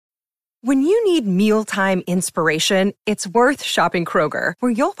When you need mealtime inspiration, it's worth shopping Kroger,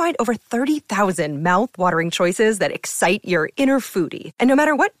 where you'll find over 30,000 mouth-watering choices that excite your inner foodie. And no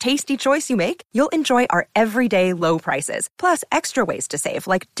matter what tasty choice you make, you'll enjoy our everyday low prices, plus extra ways to save,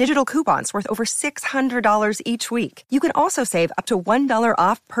 like digital coupons worth over $600 each week. You can also save up to $1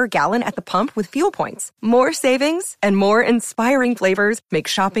 off per gallon at the pump with fuel points. More savings and more inspiring flavors make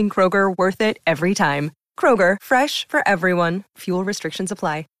shopping Kroger worth it every time. Kroger, fresh for everyone. Fuel restrictions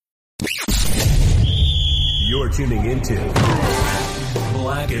apply. You're tuning into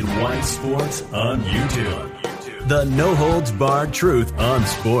Black and White Sports on YouTube. The no-holds-barred truth on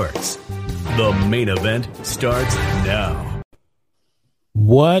sports. The main event starts now.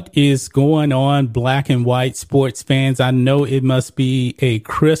 What is going on, Black and White Sports fans? I know it must be a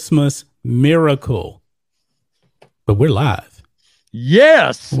Christmas miracle, but we're live.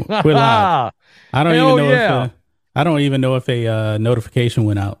 Yes, we're live. I don't even know if a notification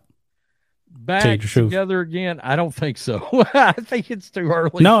went out. Back together again? I don't think so. I think it's too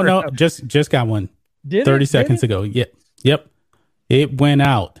early. No, just got one. 30 seconds ago. Yep. It went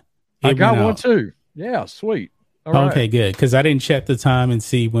out. I got one too. Yeah, sweet. All okay, right. Good. Because I didn't check the time and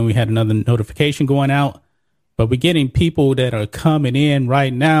see when we had another notification going out. But we're getting people that are coming in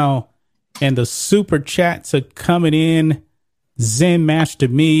right now, and the super chats are coming in. Zen Master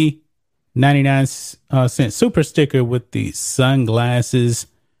Me, 99-cent super sticker with the sunglasses.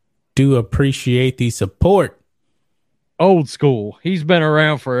 Do appreciate the support. Old school. He's been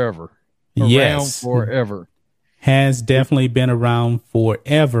around forever. Forever. Has definitely been around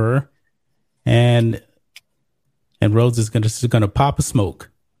forever. And Rhodes is gonna pop a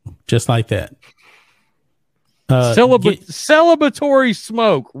smoke. Just like that. Celebratory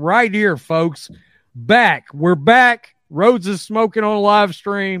smoke right here, folks. We're back. Rhodes is smoking on a live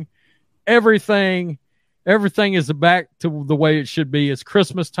stream. Everything is back to the way it should be. It's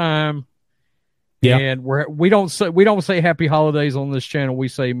Christmas time. Yeah. And we don't say happy holidays on this channel. We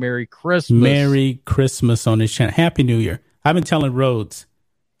say Merry Christmas. Merry Christmas on this channel. Happy New Year. I've been telling Rhodes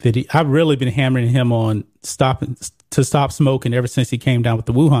that I've really been hammering him on stop smoking ever since he came down with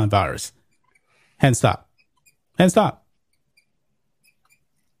the Wuhan virus. Hadn't stopped. I'm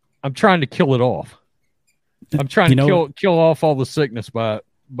trying to kill it off. I'm trying to kill off all the sickness by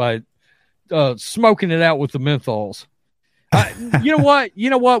smoking it out with the menthols. You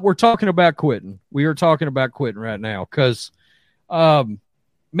know what? We're talking about quitting. We are talking about quitting right now because, man,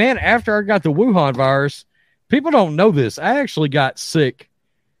 after I got the Wuhan virus, people don't know this. I actually got sick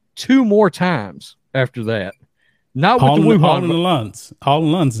 2 more times after that. Not with the Wuhan. All in the lungs. All in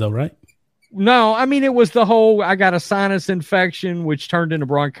the lungs, though, right? No, I mean, it was the whole, I got a sinus infection, which turned into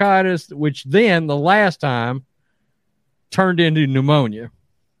bronchitis, which then the last time turned into pneumonia.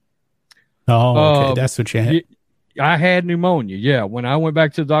 Oh, okay. That's what you had. I had pneumonia. Yeah. When I went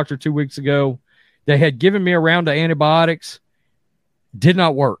back to the doctor 2 weeks ago, they had given me a round of antibiotics. Did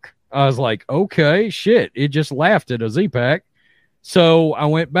not work. I was like, okay, shit. It just laughed at a Z-Pack. So I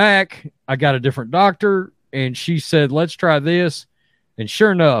went back. I got a different doctor, and she said, let's try this. And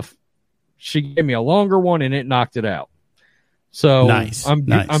sure enough, she gave me a longer one, and it knocked it out. So nice. I'm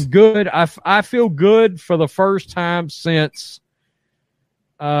good. I feel good for the first time since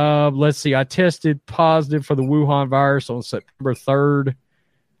let's see. I tested positive for the Wuhan virus on September 3rd.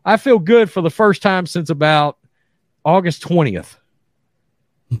 I feel good for the first time since about August 20th.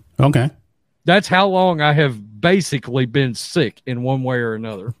 Okay. That's how long I have basically been sick in one way or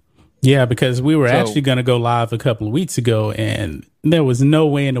another. Yeah, because we were actually going to go live a couple of weeks ago, and there was no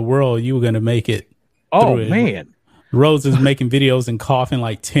way in the world you were going to make it. Oh, man. Rose is making videos and coughing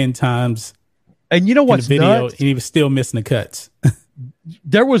like 10 times. And you know what's in the video, nuts? and he was still missing the cuts.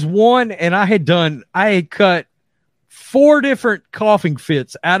 There was one, and I had cut 4 different coughing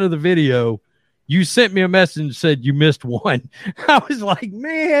fits out of the video. You sent me a message and said you missed one. I was like,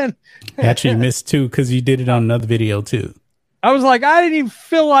 man. Actually, you missed 2 because you did it on another video, too. I was like, I didn't even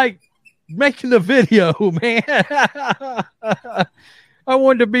feel like making the video, man. I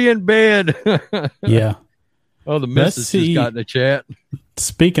wanted to be in bed. Yeah. Oh, the missus just got in the chat.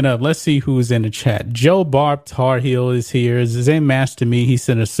 Speaking of, let's see who's in the chat. Joe Barb Tar Heel is here. Zen Master Me, he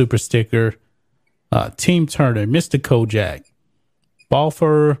sent a super sticker. Team Turner, Mr. Kojak,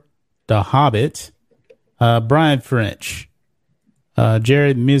 Balfour, The Hobbit, Brian French,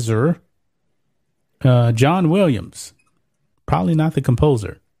 Jared Miser, John Williams. Probably not the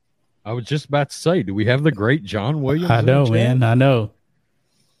composer. I was just about to say, do we have the great John Williams? I know, man. I know.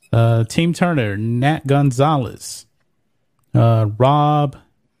 Team Turner, Nat Gonzalez, Rob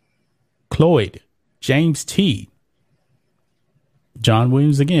Cloyd, James T, John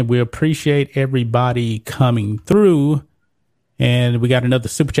Williams again. We appreciate everybody coming through. And we got another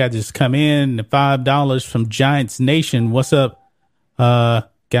super chat just come in, $5 from Giants Nation. What's up,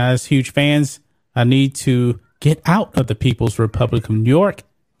 guys? Huge fans. I need to get out of the People's Republic of New York.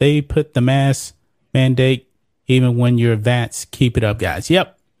 They put the mask mandate even when you're vaxxed. Keep it up, guys.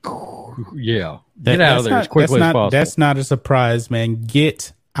 Yep. Yeah. Get out of there as quickly as possible. That's not a surprise, man.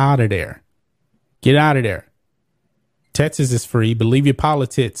 Get out of there. Get out of there. Texas is free, but leave your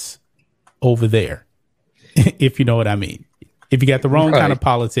politics over there, if you know what I mean. If you got the wrong kind of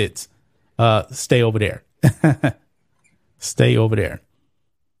politics, stay over there. Stay over there.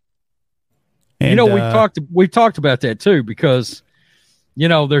 And, we talked about that too, because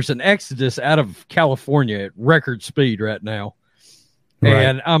there's an exodus out of California at record speed right now. Right.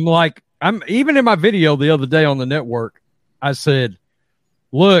 And I'm even in my video the other day on the network, I said,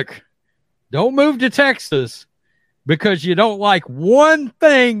 look, don't move to Texas because you don't like one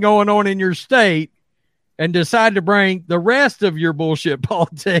thing going on in your state and decide to bring the rest of your bullshit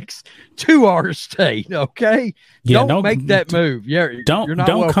politics to our state. Okay. Yeah, don't make that move. Yeah.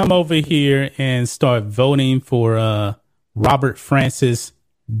 Don't come over here and start voting for, Robert Francis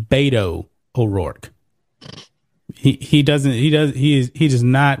Beto O'Rourke. He does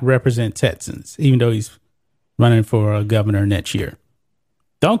not represent Texans, even though he's running for governor next year.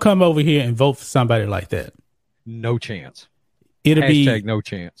 Don't come over here and vote for somebody like that. No chance. Hashtag no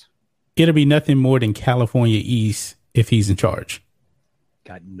chance. It'll be nothing more than California East if he's in charge.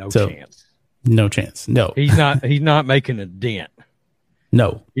 Got no chance. No chance. No. He's not making a dent.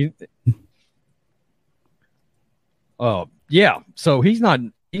 No. Yeah. So he's not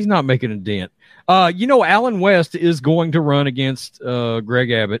making a dent. Alan West is going to run against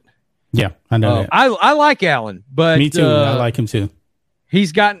Greg Abbott. Yeah, I know that. I like Alan, but me too. I like him too.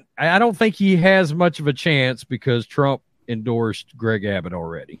 I don't think he has much of a chance because Trump endorsed Greg Abbott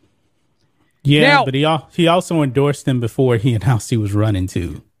already. Yeah, now, but he also endorsed him before he announced he was running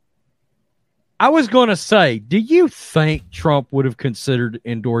too. I was going to say, do you think Trump would have considered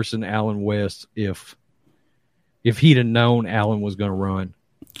endorsing Alan West if he'd have known Alan was going to run?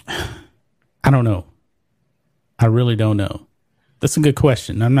 I don't know. I really don't know. That's a good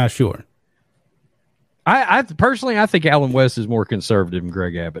question. I'm not sure. I personally think Alan West is more conservative than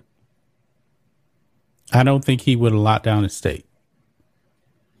Greg Abbott. I don't think he would have locked down his state.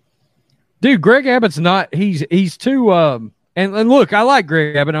 Dude, Greg Abbott's not. He's too. And look, I like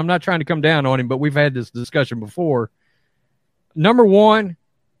Greg Abbott. I'm not trying to come down on him, but we've had this discussion before. Number one,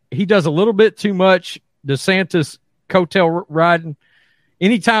 he does a little bit too much DeSantis coattail riding.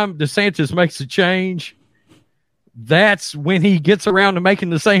 Anytime DeSantis makes a change, that's when he gets around to making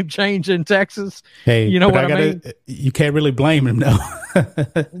the same change in Texas. Hey, you know what I mean? You can't really blame him, though.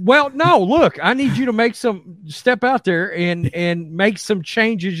 Well, no, look, I need you to step out there and make some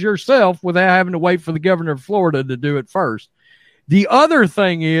changes yourself without having to wait for the governor of Florida to do it first. The other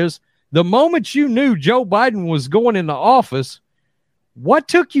thing is, the moment you knew Joe Biden was going into office, what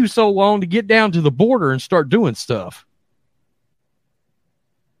took you so long to get down to the border and start doing stuff?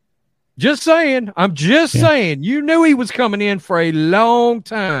 Just saying. I'm just saying. You knew he was coming in for a long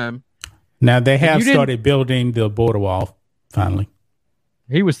time. Now, they have started building the border wall, finally.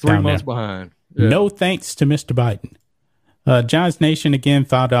 He was 3 months behind. Yeah. No thanks to Mr. Biden. Giants Nation, again,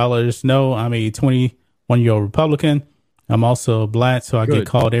 $5. No, I'm a 21-year-old Republican. I'm also black, so I get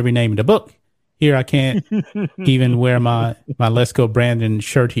called every name in the book. Here, I can't even wear my Let's Go Brandon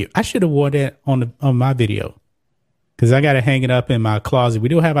shirt here. I should have wore that on my video, because I got to hang it up in my closet. We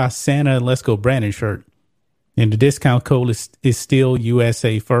do have our Santa Let's Go Brandon shirt, and the discount code is still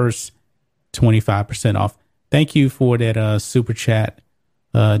USA First, 25% off. Thank you for that super chat,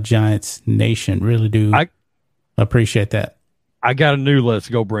 Giants Nation. Really do appreciate that. I got a new Let's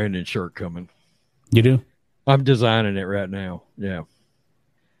Go Brandon shirt coming. You do? I'm designing it right now. Yeah.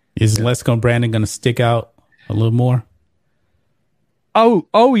 Is Let's Go Brandon going to stick out a little more?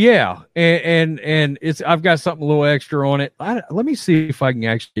 Oh yeah, and it's I've got something a little extra on it. Let me see if I can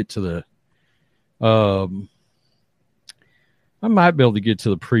actually get to the. I might be able to get to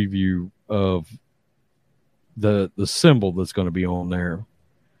the preview of the symbol that's going to be on there.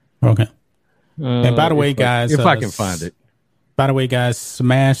 Okay. And by the way, guys, if I can find it. By the way, guys,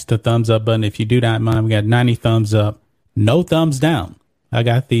 smash the thumbs up button if you do not mind. We got 90 thumbs up, no thumbs down. I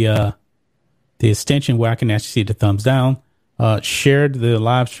got the extension where I can actually see the thumbs down. Share the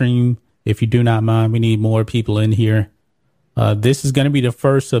live stream if you do not mind. We need more people in here. This is going to be the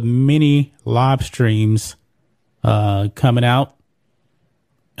first of many live streams coming out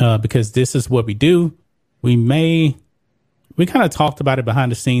because this is what we do. We kind of talked about it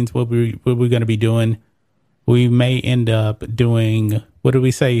behind the scenes, what we're going to be doing. We may end up doing, what do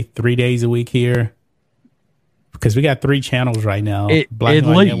we say, 3 days a week here? because we got 3 channels right now. Black and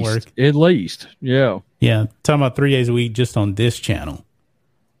White Network. At least. Yeah. Yeah. Talking about 3 days a week just on this channel.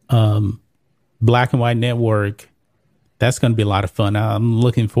 Black and White Network. That's going to be a lot of fun. I'm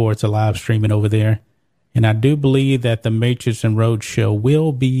looking forward to live streaming over there. And I do believe that the Matrix and Road Show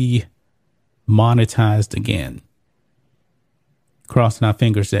will be monetized again. Crossing our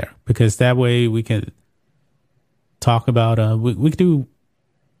fingers there, because that way we can talk about, we could do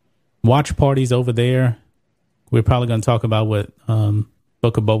watch parties over there. We're probably going to talk about what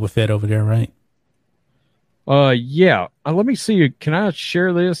Book of Boba Fett over there, right? Yeah. Let me see. Can I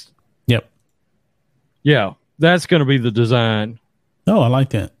share this? Yep. Yeah. That's going to be the design. Oh, I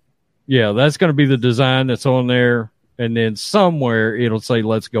like that. Yeah, that's going to be the design that's on there. And then somewhere it'll say,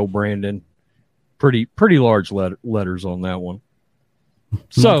 "Let's go, Brandon." Pretty large letters on that one.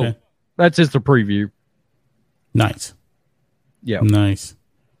 So okay. That's just a preview. Nice. Yeah. Nice.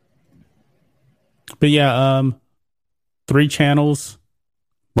 But yeah, 3 channels.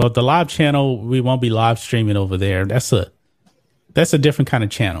 Well, the live channel, we won't be live streaming over there. That's a different kind of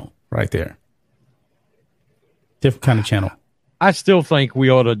channel right there. Different kind of channel. I still think we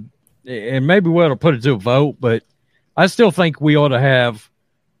ought to, and maybe we ought to put it to a vote, but I still think we ought to have,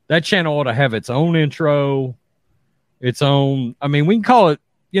 that channel ought to have its own intro, its own, I mean, we can call it,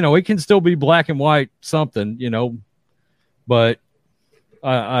 it can still be Black and White something, but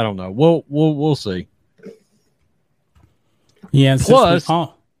I don't know. We'll see. Yeah. Plus,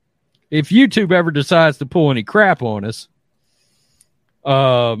 if YouTube ever decides to pull any crap on us,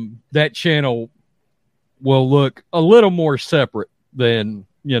 that channel will look a little more separate than,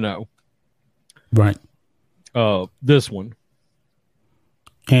 right. This one.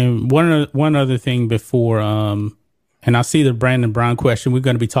 And one other thing before, and I see the Brandon Brown question. We're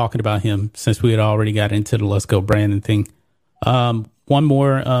going to be talking about him since we had already got into the Let's Go Brandon thing. One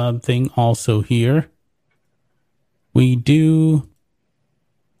more thing also here. We do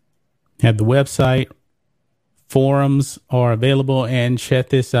have the website. Forums are available, and check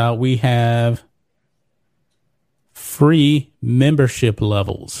this out. We have free membership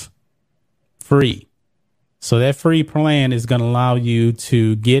levels. Free. So that free plan is going to allow you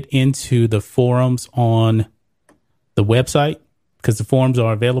to get into the forums on the website, because the forums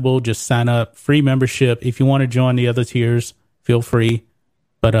are available. Just sign up, free membership. If you want to join the other tiers, feel free.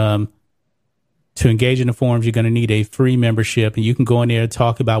 But to engage in the forums, you're going to need a free membership, and you can go in there and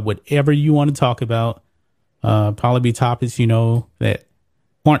talk about whatever you want to talk about. Probably be topics, that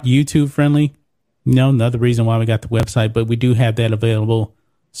aren't YouTube friendly. Another reason why we got the website, but we do have that available.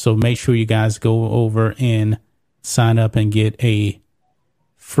 So make sure you guys go over and sign up and get a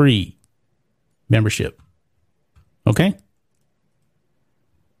free membership. Okay.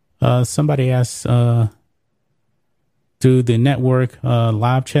 Somebody asked, do the network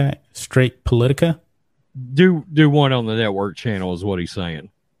live chat straight Politica? Do one on the network channel is what he's saying.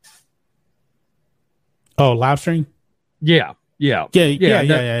 Oh, live stream? Yeah. Yeah, we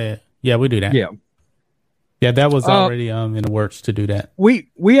do that. Yeah, that was already in the works to do that. We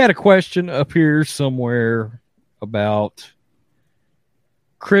had a question up here somewhere about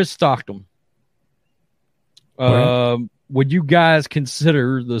Chris Stockton. Would you guys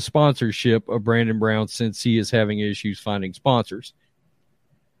consider the sponsorship of Brandon Brown since he is having issues finding sponsors?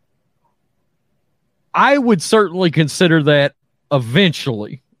 I would certainly consider that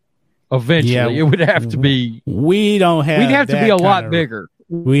eventually. Eventually, it would have to be. We'd have to be a lot bigger.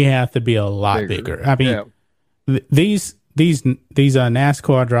 We have to be a lot bigger. I mean, these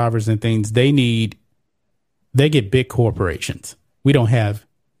NASCAR drivers and things, they get big corporations. We don't have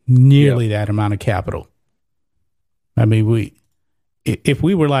nearly that amount of capital. I mean, if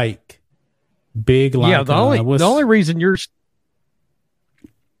we were like big, like the only reason you're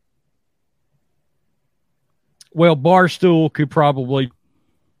Barstool could probably.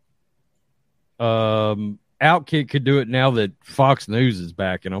 Outkick could do it now that Fox News is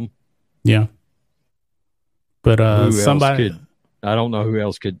backing them. Yeah. But somebody I don't know who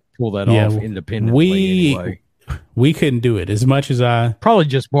else could pull that off independently anyway. We couldn't do it as much as probably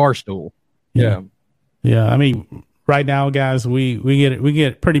just Barstool. Yeah. Yeah. I mean, right now, guys, we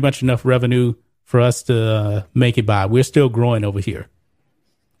get pretty much enough revenue for us to make it by. We're still growing over here.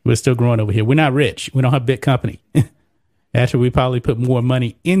 We're not rich. We don't have a big company. Actually, we probably put more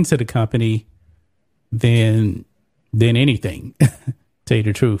money into the company than anything, tell you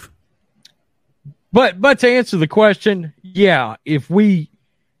the truth. But to answer the question, if we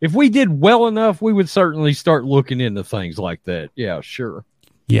did well enough, we would certainly start looking into things like that. Yeah, sure.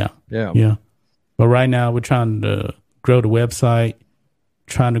 Yeah. But right now we're trying to grow the website,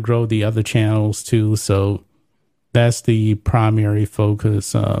 trying to grow the other channels too. So that's the primary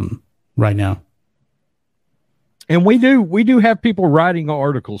focus right now. And we do have people writing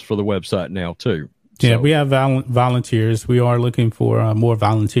articles for the website now too. Yeah, we have volunteers. We are looking for more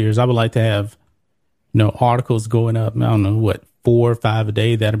volunteers. I would like to have, articles going up. I don't know what, 4 or 5 a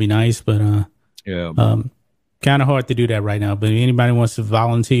day. That'd be nice, but kind of hard to do that right now. But if anybody wants to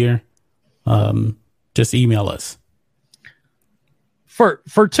volunteer, just email us.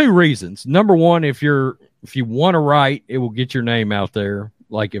 For 2 reasons. Number one, if you want to write, it will get your name out there.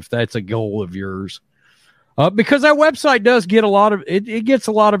 Like if that's a goal of yours. Because that website does get it gets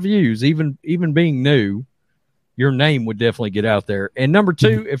a lot of views, even being new, your name would definitely get out there. And number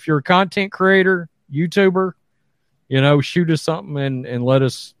 2, if you're a content creator, YouTuber, shoot us something and let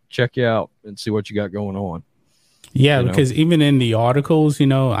us check you out and see what you got going on. Yeah, because even in the articles,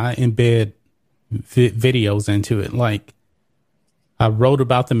 I embed videos into it. Like I wrote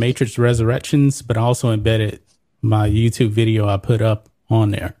about the Matrix Resurrections, but I also embedded my YouTube video I put up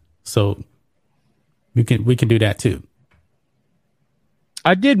on there. So we can do that too.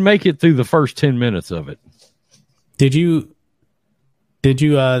 I did make it through the first 10 minutes of it. Did you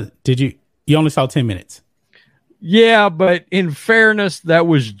only saw 10 minutes? Yeah, but in fairness, that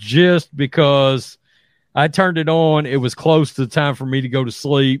was just because I turned it on. It was close to the time for me to go to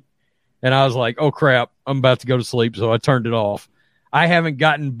sleep. And I was like, oh crap, I'm about to go to sleep. So I turned it off. I haven't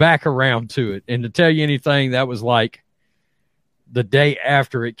gotten back around to it. And to tell you anything, that was like the day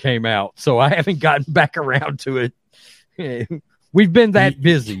after it came out. So I haven't gotten back around to it. We've been that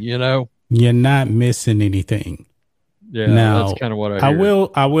busy, You're not missing anything. Yeah, now, that's kind of what I hear.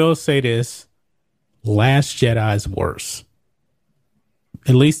 I will say this. Last Jedi's worse.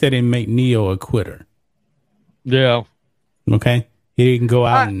 At least they didn't make Neo a quitter. Yeah. Okay? He didn't go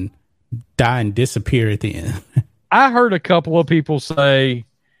out and die and disappear at the end. I heard a couple of people say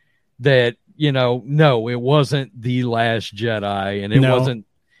that, no, it wasn't the Last Jedi, and it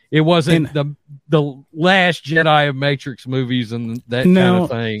wasn't the Last Jedi of Matrix movies and that kind of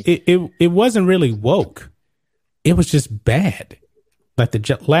thing. It wasn't really woke. It was just bad. Like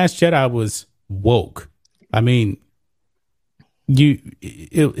the Last Jedi was woke. I mean,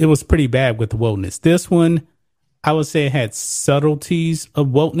 it was pretty bad with the wokeness. This one, I would say it had subtleties of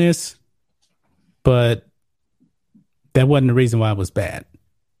wokeness, but that wasn't the reason why it was bad.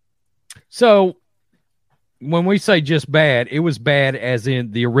 So when we say just bad, it was bad as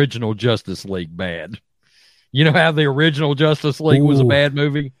in the original Justice League bad. You know how the original Justice League was a bad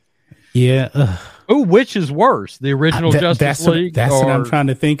movie? Yeah. Which is worse? The original Justice League? That's what I'm trying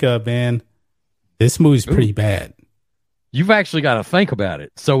to think of, man. This movie's pretty bad. You've actually got to think about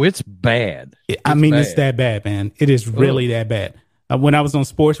it. So it's bad. It's that bad, man. It is really that bad. When I was on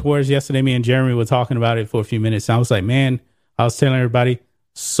Sports Wars yesterday, me and Jeremy were talking about it for a few minutes. I was like, man, I was telling everybody,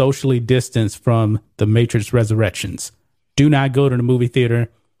 socially distance from the Matrix Resurrections. Do not go to the movie theater.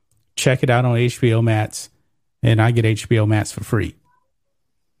 Check it out on HBO Max. And I get HBO Max for free.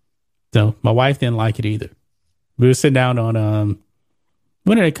 So my wife didn't like it either. We were sitting down on,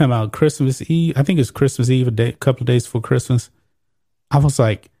 when did it come out? Christmas Eve? I think it was Christmas Eve, a couple of days before Christmas. I was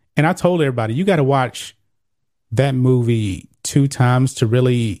like, and I told everybody, you got to watch that movie 2 times to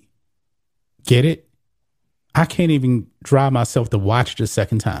really get it. I can't even drive myself to watch it a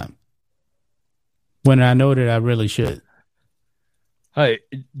second time when I know that I really should. Hey,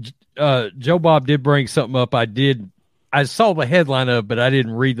 Joe Bob did bring something up. I saw the headline of it, but I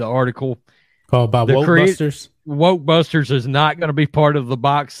didn't read the article. Oh, about Wokebusters? Wokebusters is not going to be part of the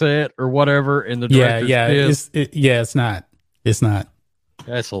box set or whatever. In the it's not. It's not.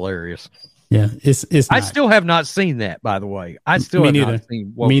 That's hilarious. Yeah, it's. I still have not seen that, by the way. I still have not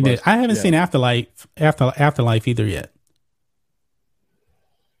seen Wokebusters. I haven't seen Afterlife either yet.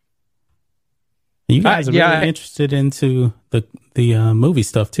 You guys are really interested into the movie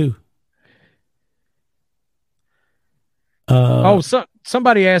stuff too.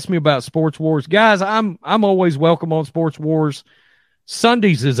 Somebody asked me about Sports Wars. Guys, I'm always welcome on Sports Wars.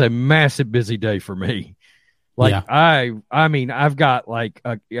 Sundays is a massive busy day for me. I mean, I've got like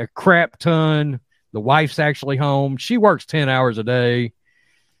a crap ton. The wife's actually home. She works 10 hours a day.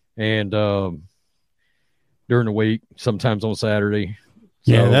 And during the week, sometimes on Saturday.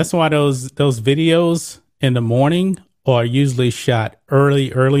 So, yeah, that's why those videos in the morning are usually shot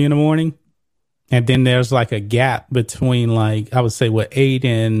early in the morning. And then there's like a gap between like, I would say 8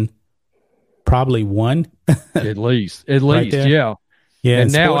 and probably 1. At least, right, yeah. Yeah,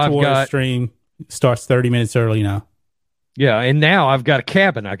 and now I've got stream starts 30 minutes early now. Yeah, and now I've got a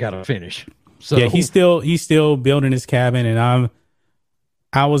cabin I got to finish. So yeah, he's still building his cabin, and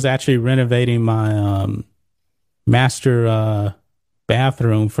I was actually renovating my master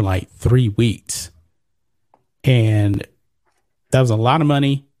bathroom for like 3 weeks, and that was a lot of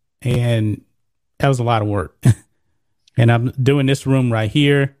money, and that was a lot of work. And I'm doing this room right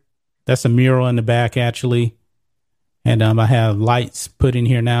here. That's a mural in the back, actually. And I have lights put in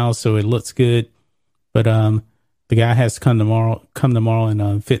here now, so it looks good. But the guy has to come tomorrow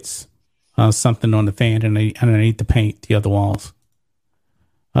and fix something on the fan underneath the paint, the other walls.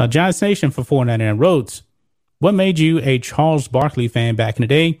 Giants Nation for $4.99 Rhodes. What made you a Charles Barkley fan back in the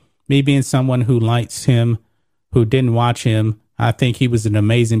day? Me being someone who likes him, who didn't watch him, I think he was an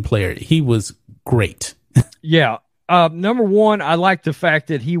amazing player. He was great. Yeah. Number one, I like the fact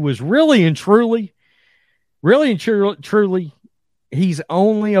that he was really and truly, he's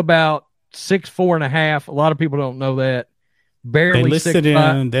only about 6'4.5". A lot of people don't know that. Barely they listed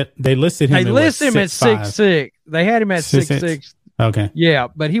 6'5". They listed him. They listed him at 6'6". They had him at 6'6". Okay. Yeah,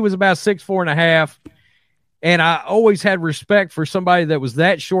 but he was about 6'4.5". And I always had respect for somebody that was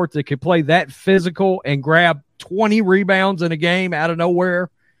that short that could play that physical and grab 20 rebounds in a game out of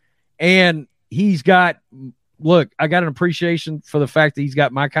nowhere. And I got an appreciation for the fact that he's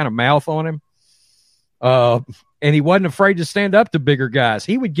got my kind of mouth on him. And he wasn't afraid to stand up to bigger guys.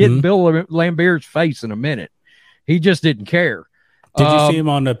 He would get in Bill Lambert's face in a minute. He just didn't care. Did you see him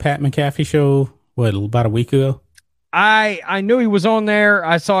on the Pat McAfee show, about a week ago? I knew he was on there.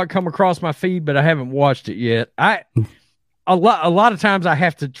 I saw it come across my feed, but I haven't watched it yet. A lot of times I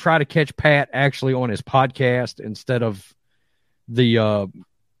have to try to catch Pat actually on his podcast instead of the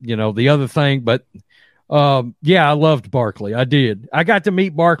other thing. But yeah, I loved Barkley. I did. I got to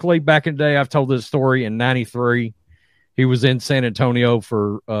meet Barkley back in the day. I've told this story in '93. He was in San Antonio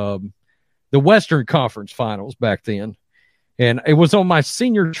for the Western Conference Finals back then, and it was on my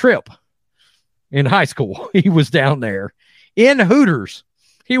senior trip in high school. He was down there in Hooters.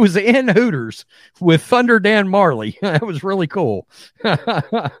 He was in Hooters with Thunder Dan Marley. That was really cool.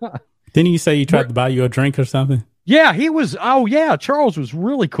 Didn't you say he tried to buy you a drink or something? Yeah, he was. Oh, yeah. Charles was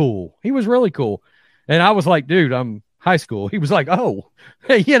really cool. He was really cool. And I was like, dude, I'm high school. He was like, oh,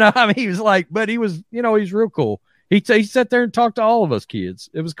 he was like, but he was, he's real cool. He sat there and talked to all of us kids.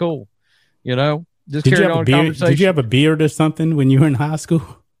 It was cool. Just carried on conversation. Did you have a beard or something when you were in high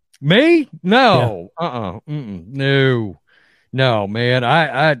school? Me? No. Yeah. No, man.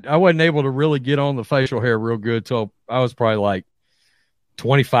 I wasn't able to really get on the facial hair real good till I was probably like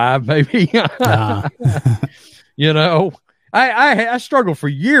 25, maybe. I struggled for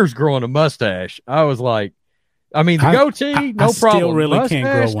years growing a mustache. I was like, the goatee, no problem. Still really mustache,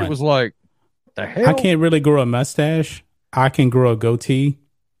 can't grow one. It was like, what the hell? I can't really grow a mustache. I can grow a goatee.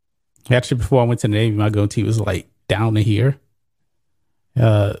 Actually, before I went to the Navy, my goatee was like down to here.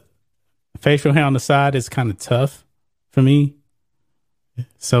 Facial hair on the side is kind of tough for me.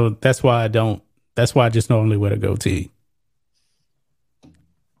 So that's why I just normally wear a goatee.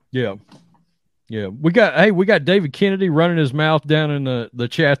 Yeah. Yeah. We got David Kennedy running his mouth down in the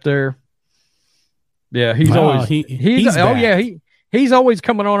chat there. Yeah, he's always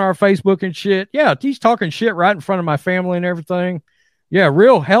coming on our Facebook and shit. Yeah, he's talking shit right in front of my family and everything. Yeah,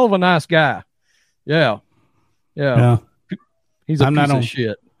 real hell of a nice guy. Yeah. He's a piece of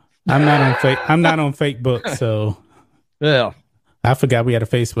shit. I'm not on Facebook, so yeah. I forgot we had a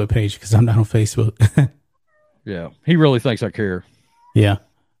Facebook page because I'm not on Facebook. Yeah, he really thinks I care. Yeah.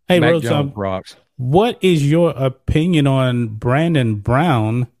 Hey, Mac Rhodes, Jones rocks. What is your opinion on Brandon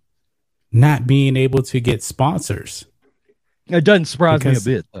Brown not being able to get sponsors? It doesn't surprise me a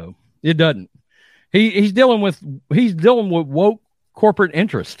bit, though. It doesn't. He's dealing with woke corporate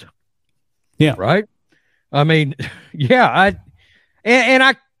interest. Yeah. Right. I mean, yeah. I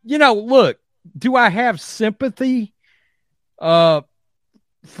look. Do I have sympathy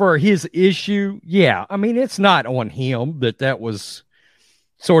for his issue? Yeah. I mean, it's not on him that was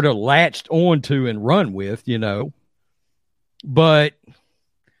sort of latched onto and run with, But,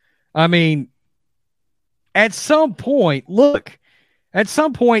 I mean, at some point,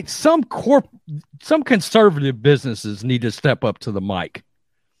 some conservative businesses need to step up to the mic.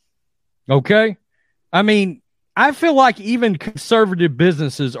 Okay? I mean, I feel like even conservative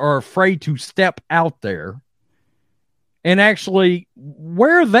businesses are afraid to step out there and actually,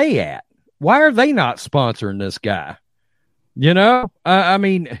 where are they at? Why are they not sponsoring this guy? I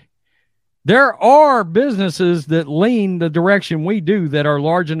mean, there are businesses that lean the direction we do that are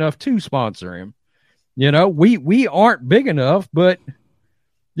large enough to sponsor him. We aren't big enough, but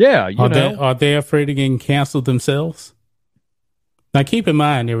yeah, are they afraid of getting canceled themselves? Now, keep in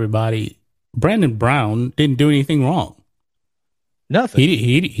mind, everybody, Brandon Brown didn't do anything wrong. Nothing.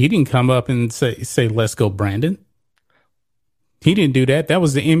 He didn't come up and say let's go, Brandon. He didn't do that. That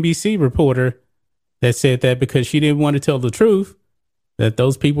was the NBC reporter that said that because she didn't want to tell the truth that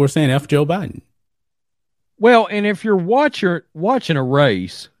those people were saying F Joe Biden. Well, and if you're watching a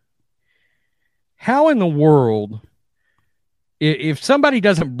race, how in the world if somebody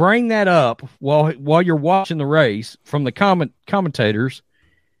doesn't bring that up while you're watching the race from the commentators,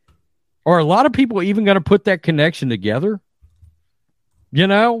 are a lot of people even going to put that connection together? You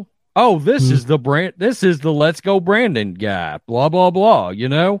know, oh, this is the brand. This is the Let's Go Brandon guy. Blah blah blah. You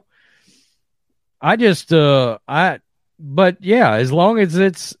know, I just but yeah, as long as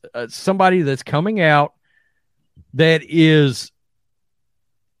it's somebody that's coming out that is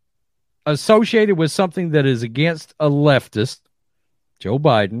associated with something that is against a leftist, Joe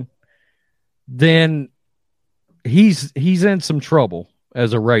Biden, then he's in some trouble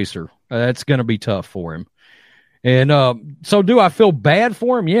as a racer. That's going to be tough for him. And so do I feel bad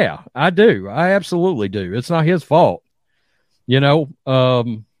for him? Yeah, I do. I absolutely do. It's not his fault. You know,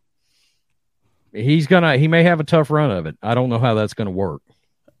 he may have a tough run of it. I don't know how that's going to work.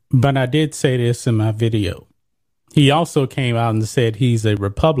 But I did say this in my video. He also came out and said he's a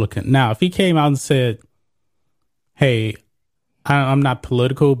Republican. Now, if he came out and said, hey, I'm not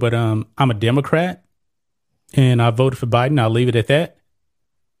political, but I'm a Democrat and I voted for Biden, I'll leave it at that,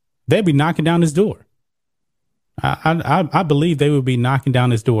 they'd be knocking down his door. I believe they would be knocking down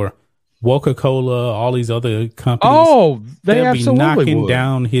his door. Coca-Cola, all these other companies. Oh, they'd absolutely be knocking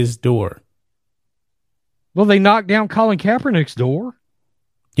down his door. Well, they knocked down Colin Kaepernick's door.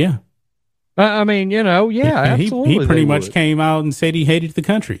 Yeah. I mean, you know, yeah, absolutely. He pretty much came out and said he hated the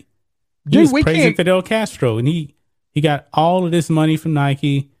country. He was praising Fidel Castro, and he got all of this money from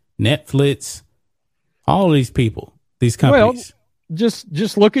Nike, Netflix, all of these people, these companies. Well,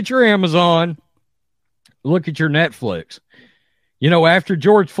 just look at your Amazon, look at your Netflix. You know, after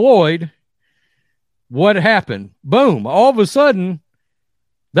George Floyd, what happened? Boom! All of a sudden,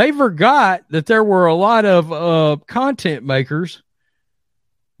 they forgot that there were a lot of content makers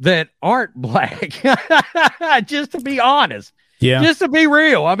that aren't black. Just to be honest. Yeah. Just to be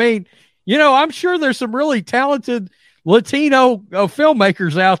real. I mean, you know, I'm sure there's some really talented Latino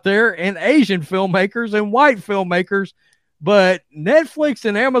filmmakers out there and Asian filmmakers and white filmmakers, but Netflix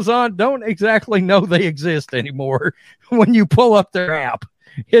and Amazon don't exactly know they exist anymore when you pull up their app.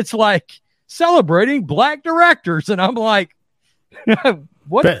 It's like celebrating black directors. And I'm like,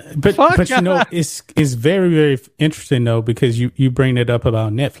 what? But you know, it's very, very interesting though, because you bring it up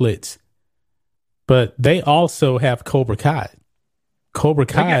about Netflix, but they also have Cobra Kai. Cobra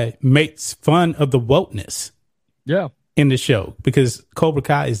Kai makes fun of the wokeness. Yeah. In the show, because Cobra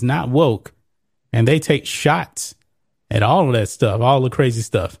Kai is not woke, and they take shots at all of that stuff, all the crazy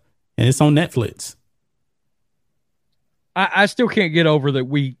stuff, and it's on Netflix. I still can't get over that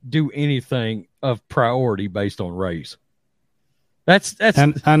we do anything of priority based on race. That's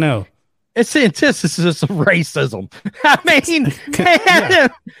I know. It's the antithesis of racism. I mean, man,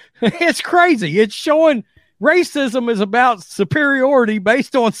 it's crazy. It's showing racism is about superiority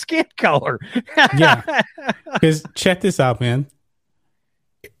based on skin color. Yeah. Because check this out, man.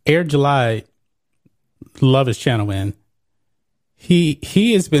 Air July, love his channel, man.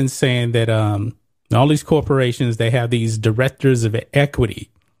 He has been saying that all these corporations, they have these directors of equity.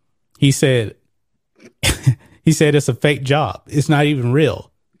 He said it's a fake job. It's not even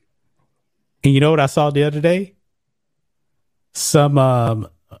real. And you know what I saw the other day? Some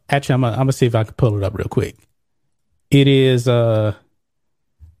actually I'm gonna see if I can pull it up real quick. It is what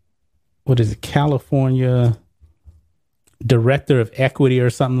is it? California Director of Equity or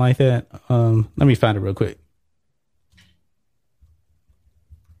something like that. Let me find it real quick.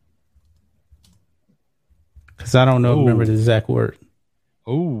 Because I don't know. Remember the exact word.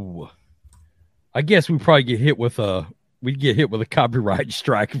 Oh, I guess we probably get hit with a copyright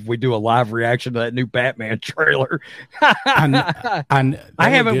strike if we do a live reaction to that new Batman trailer. I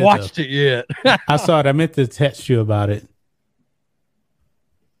haven't watched it yet. I saw it. I meant to text you about it.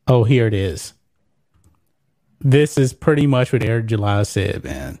 Oh, here it is. This is pretty much what Eric July said,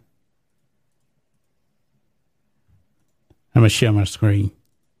 man. I'm gonna share my screen.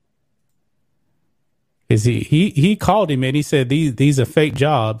 Is he called him and he said these are fake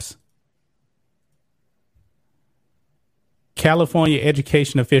jobs. California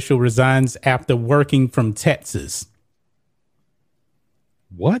education official resigns after working from Texas.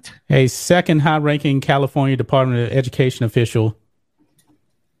 What? A second high-ranking California Department of Education official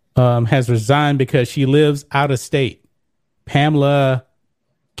has resigned because she lives out of state. Pamela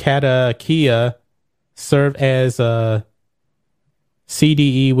Katakia served as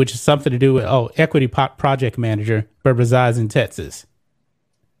CDE, which is something to do with equity project manager, but resides in Texas.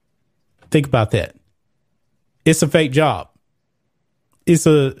 Think about that. It's a fake job. It's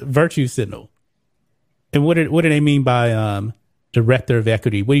a virtue signal. And what do they mean by director of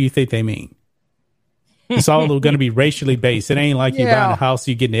equity? What do you think they mean? It's all going to be racially based. It ain't like you're buying a house,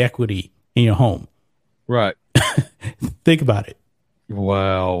 you getting equity in your home. Right. Think about it.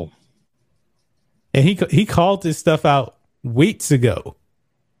 Wow. And he called this stuff out weeks ago,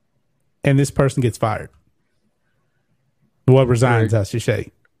 and this person gets fired. Well, resigns, I should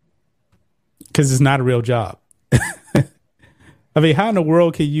say, because it's not a real job. I mean, how in the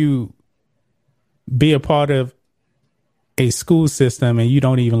world can you be a part of a school system and you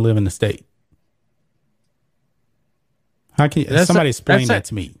don't even live in the state? How can somebody explain that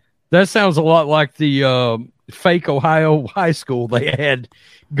to me? That sounds a lot like the fake Ohio high school they had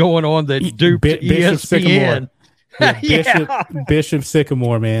going on that duped Bishop ESPN. Sycamore. Bishop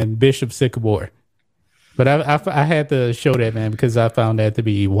Sycamore, man. Bishop Sycamore. But I had to show that, man, because I found that to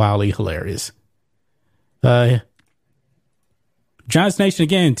be wildly hilarious. Giants Nation,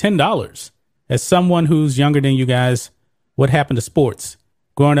 again, $10. As someone who's younger than you guys, what happened to sports?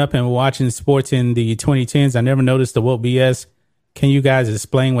 Growing up and watching sports in the 2010s, I never noticed the woke BS. Can you guys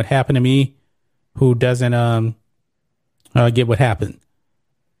explain what happened to me who doesn't get what happened?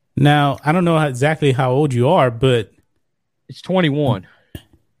 Now, I don't know exactly how old you are, but... It's 21.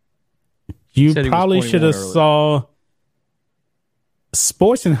 You probably should have saw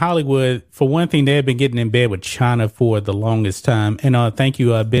sports in Hollywood. For one thing, they had been getting in bed with China for the longest time. And thank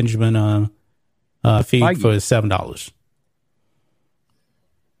you, Benjamin Feig, for $7.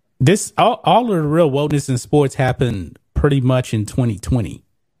 This all of the real wokeness in sports happened pretty much in 2020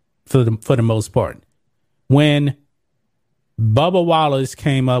 for the most part. When Bubba Wallace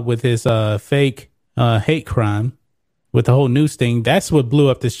came up with his fake hate crime with the whole news thing, that's what blew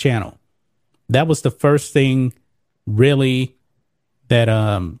up this channel. That was the first thing really that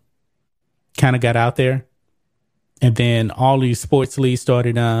kind of got out there. And then all these sports leagues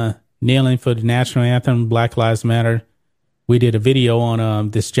started kneeling for the national anthem, Black Lives Matter. We did a video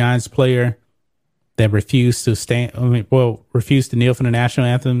on this Giants player that refused to kneel for the national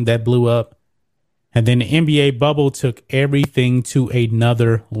anthem. That blew up. And then the NBA bubble took everything to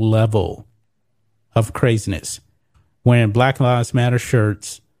another level of craziness. Wearing Black Lives Matter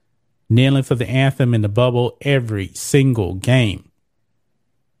shirts, kneeling for the anthem in the bubble every single game.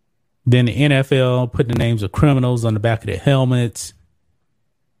 Then the NFL put the names of criminals on the back of their helmets.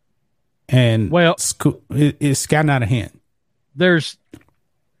 And it's gotten out of hand. There's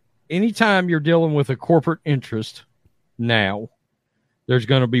anytime you're dealing with a corporate interest now, there's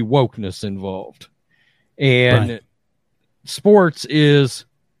going to be wokeness involved. And sports is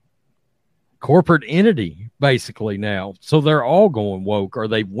corporate entity basically now. So they're all going woke, or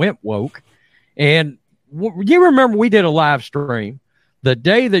they went woke. And you remember we did a live stream the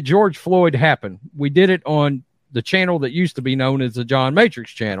day that George Floyd happened. We did it on the channel that used to be known as the John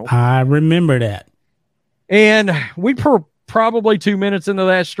Matrix channel. I remember that. And we probably 2 minutes into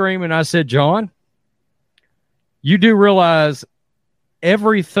that stream, and I said, John, you do realize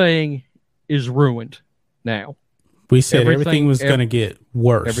everything is ruined now. We said everything was going to get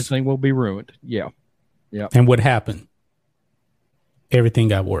worse. Everything will be ruined. Yeah. Yeah. And what happened? Everything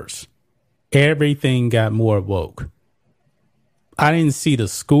got worse. Everything got more woke. I didn't see the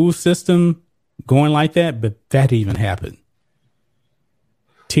school system going like that, but that even happened.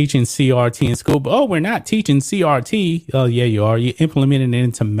 Teaching CRT in school. But, we're not teaching CRT. Oh, yeah, you are. You're implementing it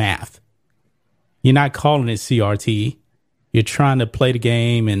into math. You're not calling it CRT. You're trying to play the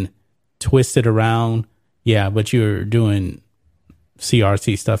game and twist it around. Yeah, but you're doing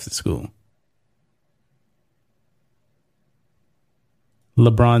CRT stuff at school.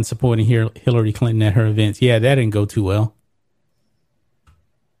 LeBron supporting Hillary Clinton at her events. Yeah, that didn't go too well.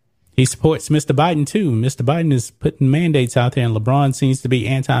 He supports Mr. Biden, too. Mr. Biden is putting mandates out there, and LeBron seems to be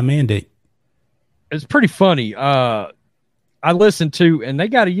anti-mandate. It's pretty funny. I listened to, and they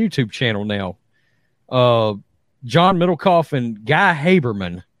got a YouTube channel now. John Middlecoff and Guy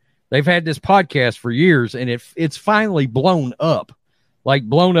Haberman. They've had this podcast for years, and it's finally blown up. Like,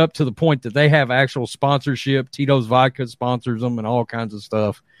 blown up to the point that they have actual sponsorship. Tito's Vodka sponsors them and all kinds of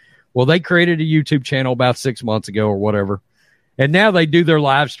stuff. Well, they created a YouTube channel about 6 months ago or whatever. And now they do their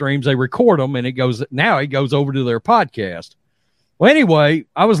live streams. They record them, and it goes over to their podcast. Well, anyway,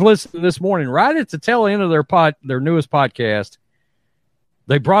 I was listening this morning, right at the tail end of their newest podcast.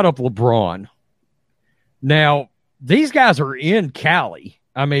 They brought up LeBron. Now, these guys are in Cali.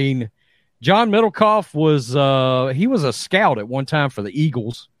 I mean, John Middlecoff was a scout at one time for the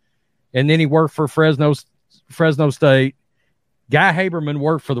Eagles, and then he worked for Fresno State. Guy Haberman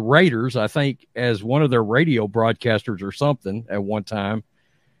worked for the Raiders, I think, as one of their radio broadcasters or something at one time.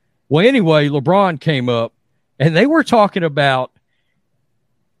 Well, anyway, LeBron came up, and they were talking about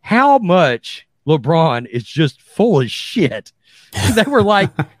how much LeBron is just full of shit. They were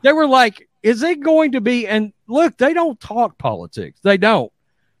like, is it going to be? And look, they don't talk politics. They don't.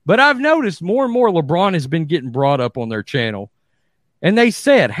 But I've noticed more and more LeBron has been getting brought up on their channel. And they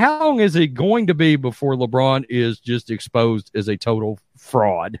said, how long is it going to be before LeBron is just exposed as a total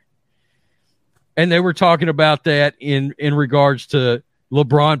fraud? And they were talking about that in regards to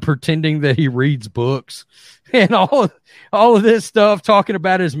LeBron pretending that he reads books and all of this stuff, talking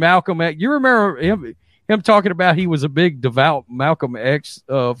about his Malcolm X. You remember him talking about he was a big devout Malcolm X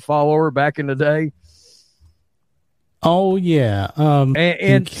follower back in the day? Oh yeah.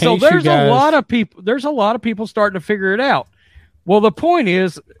 And so there's a lot of people starting to figure it out. Well, the point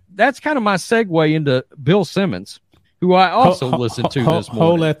is, that's kind of my segue into Bill Simmons, who I also listened to this morning.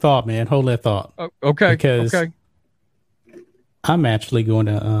 Hold that thought, man. Hold that thought. Okay. Because I'm actually going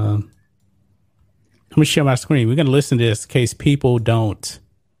to let me share my screen. We're going to listen to this in case people don't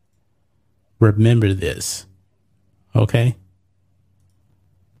remember this. Okay.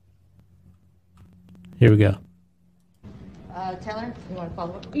 Here we go. Taylor, you want to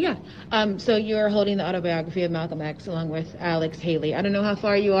follow up? Yeah. So you're holding the autobiography of Malcolm X along with Alex Haley. I don't know how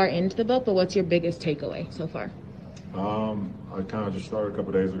far you are into the book, but what's your biggest takeaway so far? I kind of just started a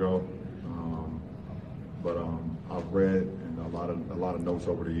couple days ago, but I've read and a lot of notes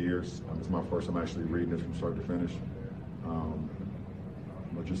over the years. It's my first time actually reading it from start to finish.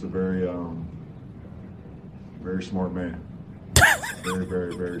 But just a very smart man, very,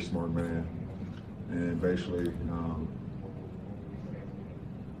 very, very smart man, and basically.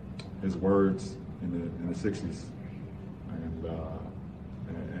 His words in the 60s and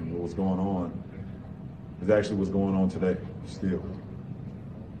what was going on is actually what's going on today still.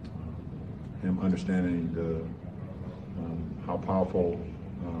 Him understanding how powerful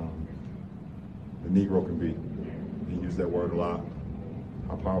the Negro can be. He used that word a lot,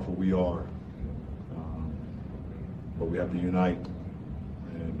 how powerful we are. But we have to unite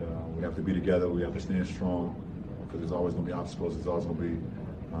and we have to be together, we have to stand strong because there's always going to be obstacles, there's always going to be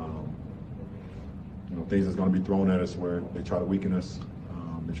things that's going to be thrown at us where they try to weaken us,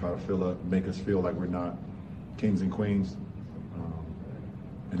 they try to make us feel like we're not kings and queens,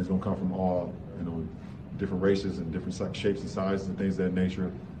 and it's going to come from all different races and different shapes and sizes and things of that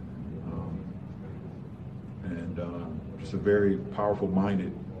nature, and just a very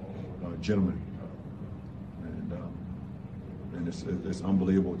powerful-minded gentleman, and it's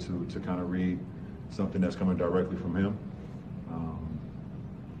unbelievable to kind of read something that's coming directly from him.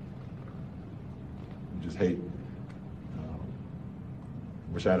 Just hate.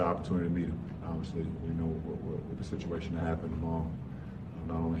 Wish I had an opportunity to meet him. Obviously, we know what the situation that happened among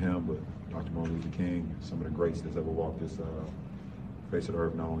not only him but Dr. Martin Luther King, some of the greats that's ever walked this face of the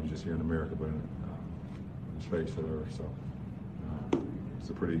earth, not only just here in America but in this face of the earth. So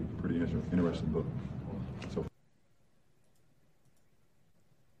it's a pretty interesting book. So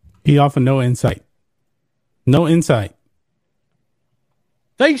he offered no insight. No insight.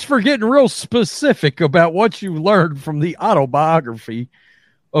 Thanks for getting real specific about what you learned from the autobiography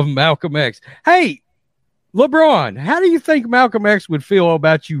of Malcolm X. Hey, LeBron, how do you think Malcolm X would feel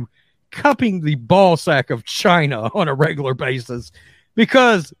about you cupping the ball sack of China on a regular basis?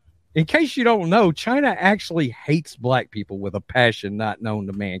 Because, in case you don't know, China actually hates black people with a passion not known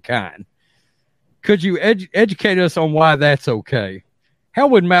to mankind. Could you educate us on why that's okay? How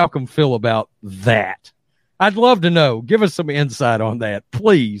would Malcolm feel about that? I'd love to know. Give us some insight on that,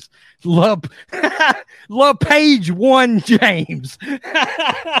 please. Love page 1, James.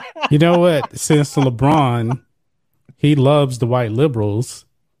 You know what? Since LeBron, he loves the white liberals.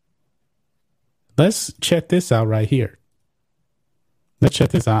 Let's check this out right here. Let's check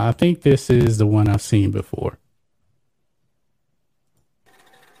this out. I think this is the one I've seen before.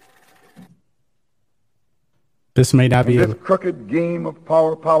 This may not be this crooked game of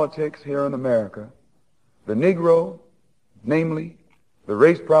power politics here in America. The Negro, namely the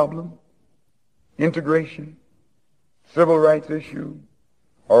race problem, integration, civil rights issue,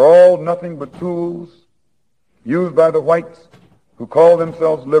 are all nothing but tools used by the whites who call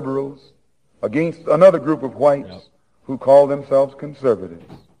themselves liberals against another group of whites who call themselves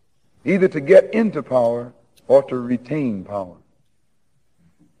conservatives, either to get into power or to retain power.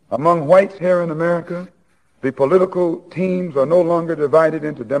 Among whites here in America, the political teams are no longer divided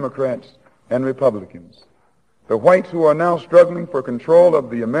into Democrats and Republicans. The whites who are now struggling for control of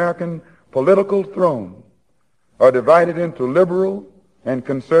the American political throne are divided into liberal and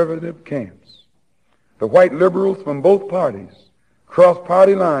conservative camps. The white liberals from both parties cross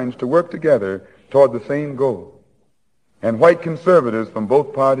party lines to work together toward the same goal. And white conservatives from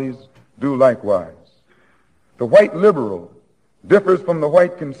both parties do likewise. The white liberal differs from the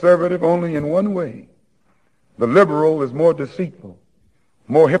white conservative only in one way. The liberal is more deceitful,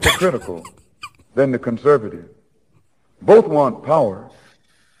 more hypocritical than the conservative. Both want power,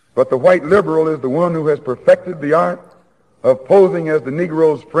 But the white liberal is the one who has perfected the art of posing as the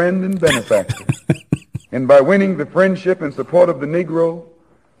Negro's friend and benefactor. And by winning the friendship and support of the Negro,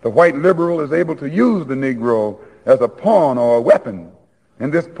 the white liberal is able to use the Negro as a pawn or a weapon in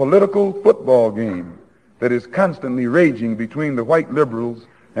this political football game that is constantly raging between the white liberals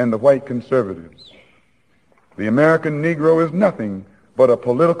and the white conservatives. The American Negro is nothing but a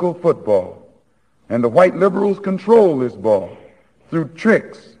political football, and the white liberals control this ball through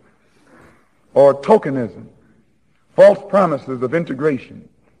tricks or tokenism, false promises of integration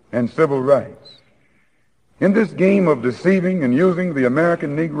and civil rights. In this game of deceiving and using the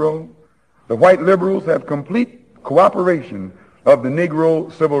American Negro, the white liberals have complete cooperation of the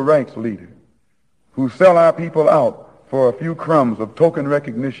Negro civil rights leader, who sell our people out for a few crumbs of token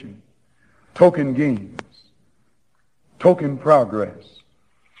recognition, token gains, token progress.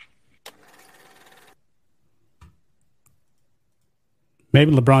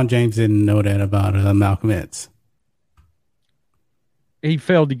 Maybe LeBron James didn't know that about Malcolm X. He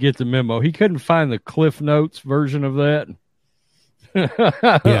failed to get the memo. He couldn't find the Cliff Notes version of that.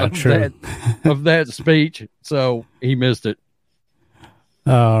 Yeah, true. of that speech, so he missed it.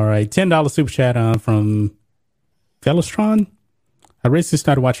 All right, $10 super chat from Velostron. I recently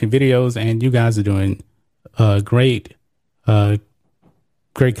started watching videos, and you guys are doing great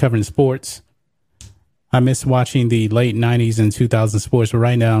covering sports. I miss watching the late 90s and 2000 sports, but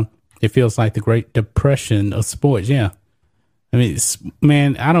right now it feels like the Great Depression of sports. Yeah. I mean,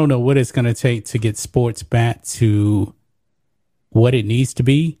 man, I don't know what it's going to take to get sports back to what it needs to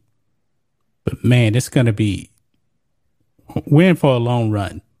be. But, man, it's going to be, we're in for a long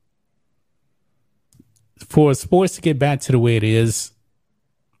run. For sports to get back to the way it is,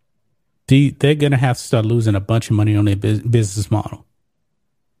 they're going to have to start losing a bunch of money on their business model.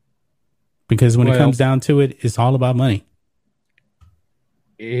 Because when it comes down to it, it's all about money.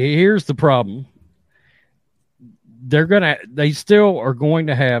 Here's the problem. They still are going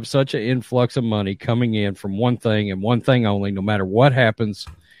to have such an influx of money coming in from one thing and one thing only, no matter what happens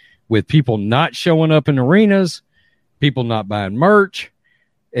with people not showing up in arenas, people not buying merch.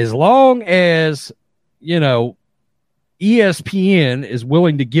 As long as, ESPN is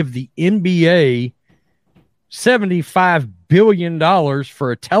willing to give the NBA $75 billion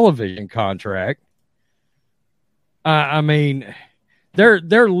for a television contract. I mean, they're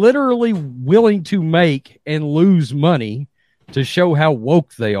literally willing to make and lose money to show how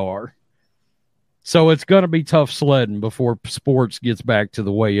woke they are. So it's going to be tough sledding before sports gets back to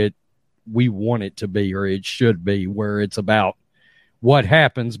the way we want it to be, or it should be, where it's about what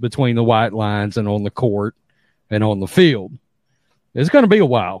happens between the white lines and on the court and on the field. It's going to be a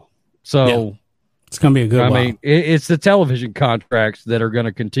while. So yeah. It's going to be a good while. I mean, it's the television contracts that are going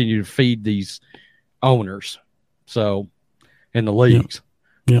to continue to feed these owners. So, in the leagues.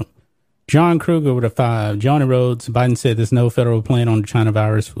 Yeah. John Kruger with a 5. Johnny Rhodes, Biden said there's no federal plan on the China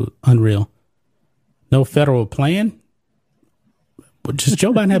virus. Unreal. No federal plan? Does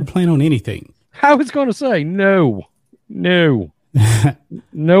Joe Biden have a plan on anything? I was going to say no. No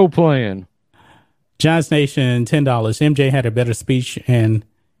plan. Giants Nation, $10. MJ had a better speech and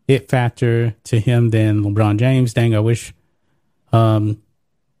it factor to him than LeBron James. Dang, I wish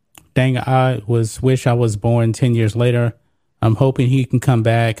I was born 10 years later. I'm hoping he can come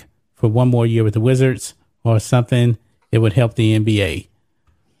back for one more year with the Wizards or something. It would help the NBA.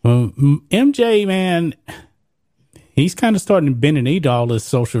 MJ, man, he's kind of starting to bend and eat all this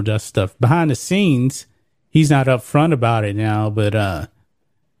social justice stuff. Behind the scenes, he's not upfront about it now, but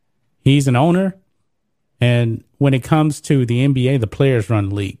he's an owner. And when it comes to the NBA, the players run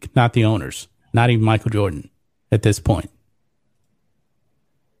the league, not the owners, not even Michael Jordan at this point.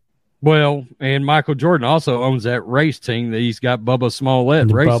 Well, and Michael Jordan also owns that race team that he's got Bubba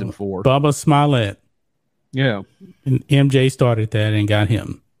Smollett racing for. Bubba Smollett. Yeah. And MJ started that and got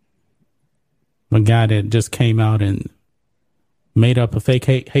him. A guy that just came out and made up a fake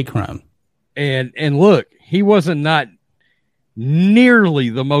hate crime. And look, he wasn't not nearly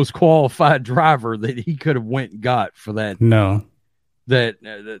the most qualified driver that he could have went and got for that. No.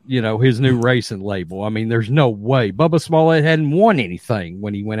 His new racing label. I mean, there's no way. Bubba Smollett hadn't won anything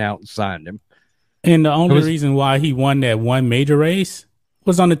when he went out and signed him. And the only reason why he won that one major race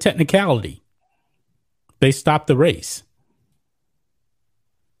was on the technicality. They stopped the race.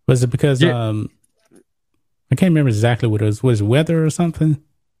 Was it because I can't remember exactly what it was. Was it weather or something?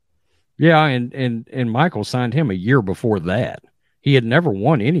 Yeah, and Michael signed him a year before that. He had never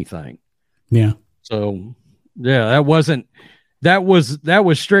won anything. Yeah. So, yeah, that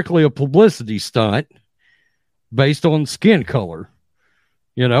was strictly a publicity stunt based on skin color,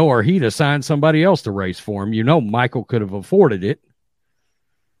 or he'd assigned somebody else to race for him. Michael could have afforded it.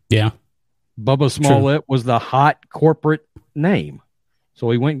 Yeah. Bubba Smollett was the hot corporate name. So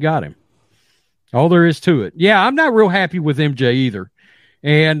he went and got him. All there is to it. Yeah, I'm not real happy with MJ either.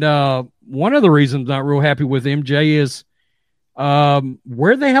 And one of the reasons I'm not real happy with MJ is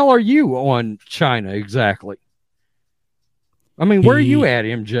where the hell are you on China exactly? I mean, where are you at,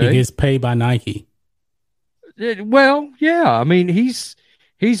 MJ? He gets paid by Nike. Well, yeah. I mean, he's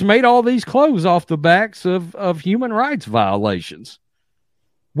made all these clothes off the backs of human rights violations.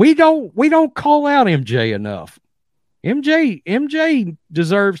 We don't call out MJ enough. MJ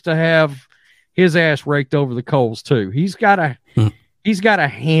deserves to have his ass raked over the coals too. He's got a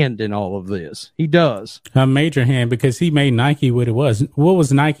hand in all of this. He does. A major hand, because he made Nike what it was. What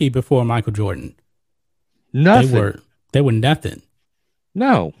was Nike before Michael Jordan? Nothing. They were nothing.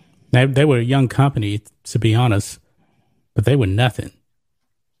 No. They were a young company, to be honest, but they were nothing.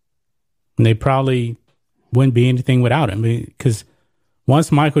 And they probably wouldn't be anything without him, because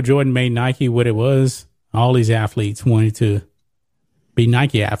once Michael Jordan made Nike what it was, all these athletes wanted to be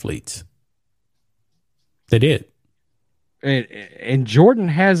Nike athletes. They did. And Jordan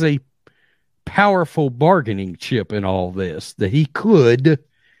has a powerful bargaining chip in all this that he could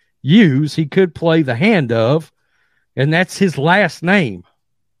use. He could play the hand of, and that's his last name.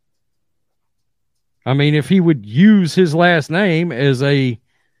 I mean, if he would use his last name as a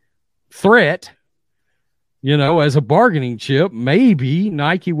threat, as a bargaining chip, maybe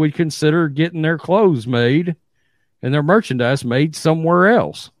Nike would consider getting their clothes made and their merchandise made somewhere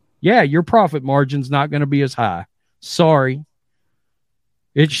else. Yeah, your profit margin's not going to be as high. Sorry.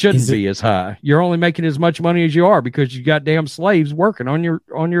 It shouldn't be as high. You're only making as much money as you are because you got damn slaves working on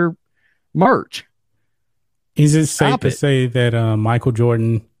your merch. Is it safe to say that Michael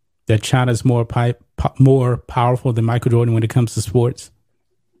Jordan, that China's more powerful than Michael Jordan when it comes to sports?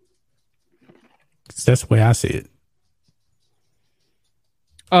 'Cause that's the way I see it.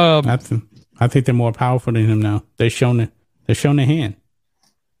 I think they're more powerful than him now. They're shown the hand.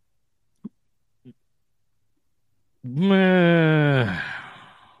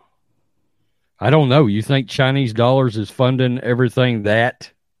 I don't know. You think Chinese dollars is funding everything to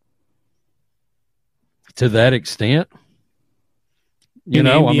that extent? In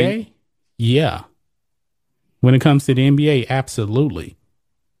the NBA? Yeah. When it comes to the NBA, absolutely.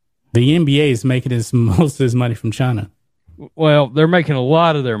 The NBA is making most of its money from China. Well, they're making a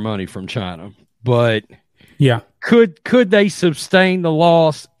lot of their money from China, but yeah, could they sustain the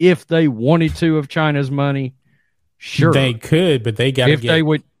loss if they wanted to of China's money? Sure, they could, but they got to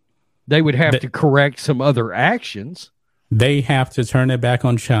they would have to correct some other actions. They have to turn it back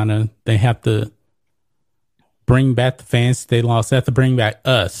on China. They have to bring back the fans they lost. They have to bring back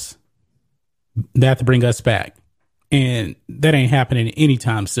us. They have to bring us back. And that ain't happening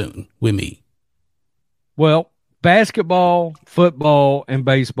anytime soon with me. Well, basketball, football, and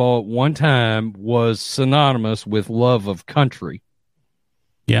baseball at one time was synonymous with love of country.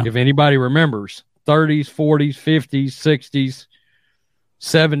 Yeah. If anybody remembers, 30s, 40s, 50s, 60s,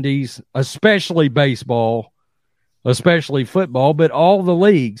 70s, especially baseball, especially football, but all the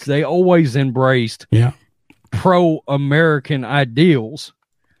leagues, they always embraced pro-American ideals.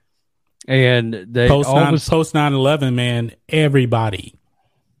 And they post 9/11, man, everybody,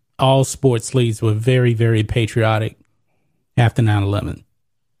 all sports leagues were very, very patriotic after 9/11.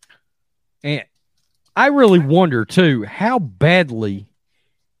 And I really wonder too, how badly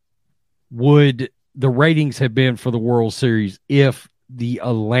would the ratings have been for the World Series if the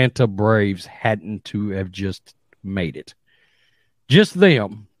Atlanta Braves hadn't to have just made it? Just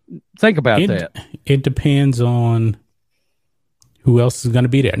them. Think about that. It depends on who else is going to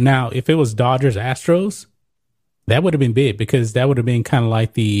be there. Now, if it was Dodgers, Astros, that would have been big because that would have been kind of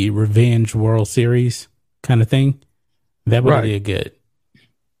like the revenge World Series kind of thing. That would have been good.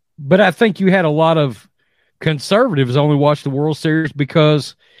 But I think you had a lot of conservatives only watch the World Series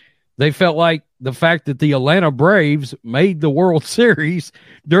because they felt like the fact that the Atlanta Braves made the World Series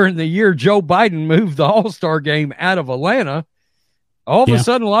during the year Joe Biden moved the All-Star game out of Atlanta, all of a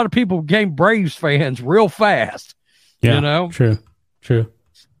sudden a lot of people became Braves fans real fast. Yeah, True.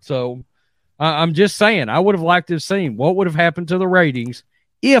 So I'm just saying, I would have liked to have seen what would have happened to the ratings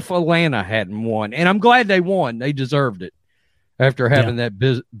if Atlanta hadn't won. And I'm glad they won. They deserved it after having that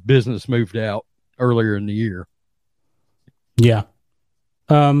business moved out earlier in the year. Yeah.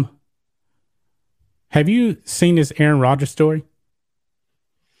 Have you seen this Aaron Rodgers story?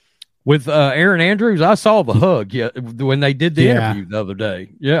 With Aaron Andrews? I saw the hug when they did the interview the other day.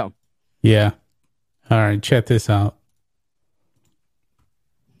 Yeah. Yeah. All right, check this out.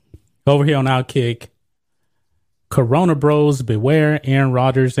 Over here on Outkick, Corona Bros beware. Aaron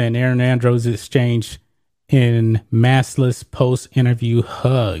Rodgers and Aaron Andrews exchange in maskless post-interview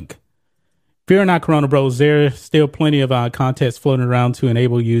hug. Fear not, Corona Bros. There's still plenty of contests floating around to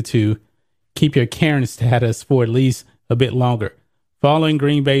enable you to keep your Karen status for at least a bit longer. Following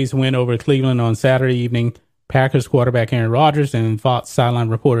Green Bay's win over Cleveland on Saturday evening, Packers quarterback Aaron Rodgers and Fox sideline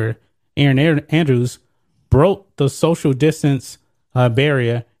reporter Aaron Andrews broke the social distance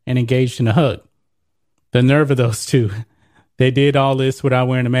barrier and engaged in a hug. The nerve of those two. They did all this without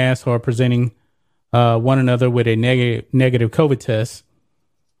wearing a mask or presenting one another with a negative COVID test.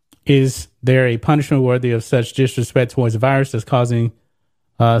 Is there a punishment worthy of such disrespect towards the virus that's causing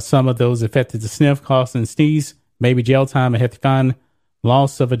some of those affected to sniff, cough, and sneeze? Maybe jail time, a hefty fine,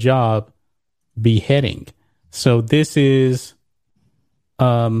 loss of a job, beheading. So this is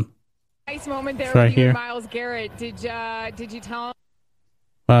nice moment there right with you here. And Myles Garrett. Did you tell him?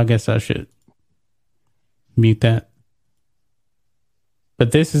 Well, I guess I should mute that.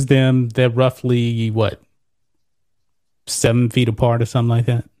 But this is them. They're roughly, 7 feet apart or something like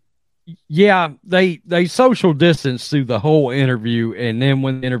that? Yeah, they social distance through the whole interview, and then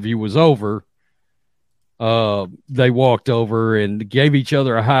when the interview was over, they walked over and gave each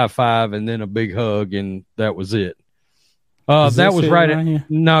other a high five and then a big hug, and that was it. That was right here?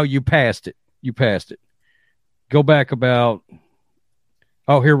 No, you passed it. Go back about.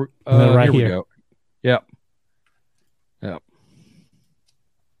 Oh, here right here we go. Yep.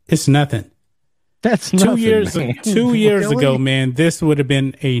 It's nothing. That's 2 nothing, years. man. 2 years ago, man, this would have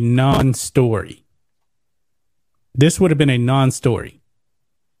been a non-story. I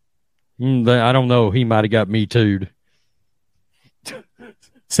don't know. He might have got me too'd.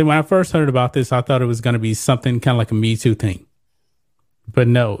 See, when I first heard about this, I thought it was going to be something kind of like a Me Too thing. But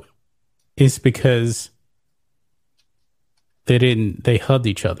no, it's because they hugged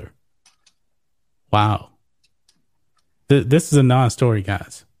each other. Wow. This is a non-story,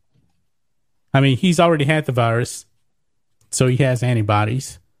 guys. I mean, he's already had the virus, so he has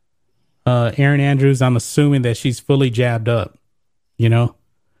antibodies. Aaron Andrews, I'm assuming that she's fully jabbed up, you know?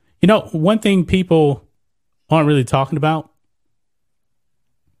 One thing people aren't really talking about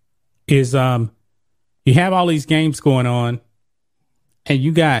is you have all these games going on, and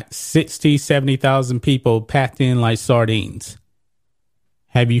you got 60, 70,000 people packed in like sardines.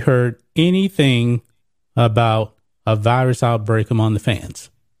 Have you heard anything about a virus outbreak among the fans?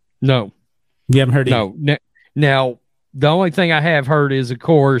 No. You haven't heard No. Now, the only thing I have heard is, of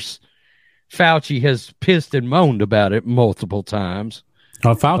course, Fauci has pissed and moaned about it multiple times.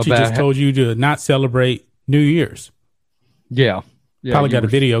 Fauci just told you to not celebrate New Year's. Yeah. Probably got a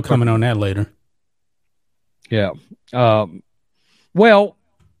video coming on that later. Yeah. Well,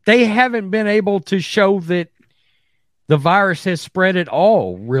 they haven't been able to show that the virus has spread at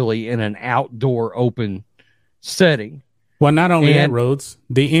all, really, in an outdoor open setting. Well, not only that, Rhodes,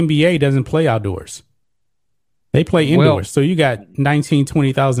 the NBA doesn't play outdoors. They play indoors. Well, so you got 19,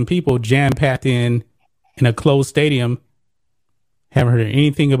 20,000 people jam-packed in a closed stadium. Haven't heard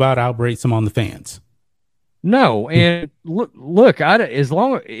anything about outbreaks among the fans. No, and look,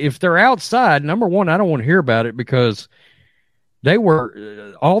 if they're outside, number one, I don't want to hear about it because they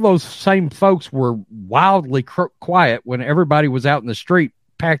were, all those same folks were wildly quiet when everybody was out in the street,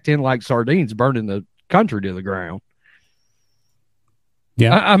 packed in like sardines, burning the country to the ground.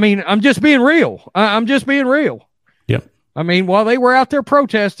 Yeah. I mean, I'm just being real. I'm just being real. Yep. I mean, while they were out there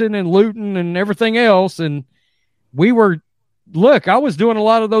protesting and looting and everything else, and I was doing a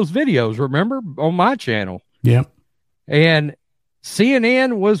lot of those videos, remember, on my channel. Yep. And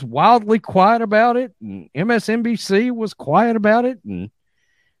CNN was wildly quiet about it, and MSNBC was quiet about it, and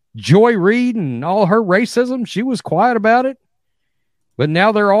Joy Reid and all her racism, she was quiet about it. But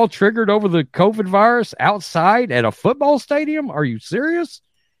now they're all triggered over the COVID virus outside at a football stadium? Are you serious?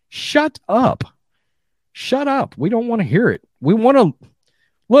 Shut up. Shut up. We don't want to hear it. We want to...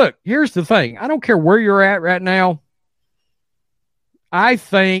 Look, here's the thing. I don't care where you're at right now. I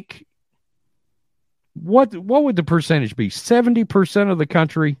think... What would the percentage be? 70% of the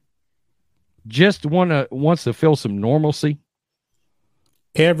country just wants to feel some normalcy?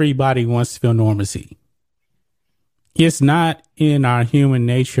 Everybody wants to feel normalcy. It's not in our human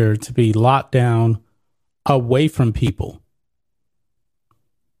nature to be locked down away from people.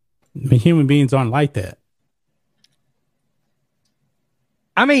 I mean, human beings aren't like that.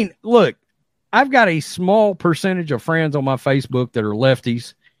 I mean, look, I've got a small percentage of friends on my Facebook that are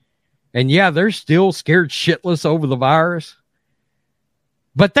lefties. And yeah, they're still scared shitless over the virus.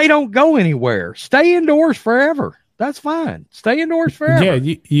 But they don't go anywhere. Stay indoors forever. That's fine. Stay indoors forever.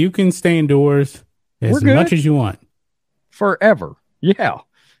 Yeah, you can stay indoors as much as you want. Forever. Yeah.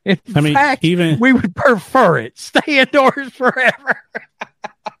 In fact, even we would prefer it. Stay indoors forever.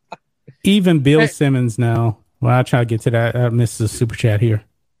 Even Bill Simmons now. Well, I'll try to get to that. I missed the super chat here.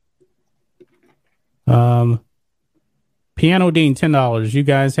 Piano Dean, $10. You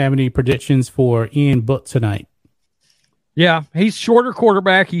guys have any predictions for Ian Book tonight? Yeah, he's shorter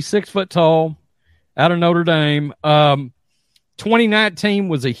quarterback. He's 6 foot tall, out of Notre Dame. 2019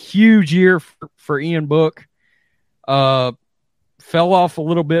 was a huge year for Ian Book. Fell off a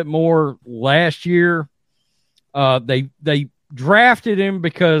little bit more last year. They drafted him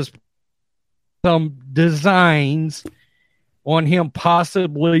because some designs on him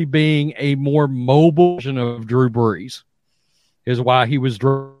possibly being a more mobile version of Drew Brees is why he was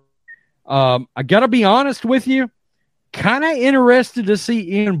drafted. I got to be honest with you, kind of interested to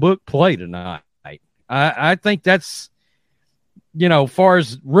see Ian Book play tonight. I think that's, far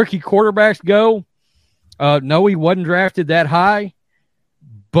as rookie quarterbacks go, no, he wasn't drafted that high,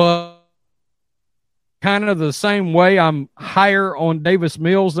 but kind of the same way I'm higher on Davis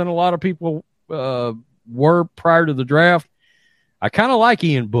Mills than a lot of people were prior to the draft. I kind of like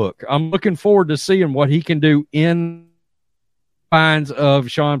Ian Book. I'm looking forward to seeing what he can do in finds of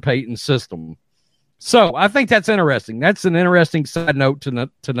Sean Payton's system. So I think that's interesting. That's an interesting side note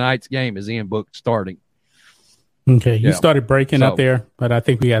to tonight's game is Ian Book starting. Okay, you started breaking up there, but I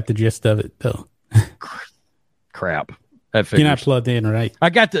think we got the gist of it, though. Crap. You're not plugged in, right?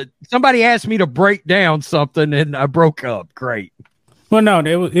 Somebody asked me to break down something, and I broke up. Great. Well, no,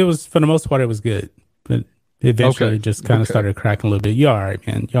 it was, for the most part, it was good. But eventually it just kind of started cracking a little bit. You're all right,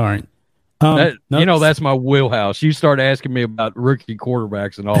 man. You're all right. That's my wheelhouse. You start asking me about rookie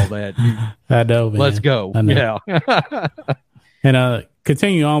quarterbacks and all that. I know, man. Let's go. Yeah. And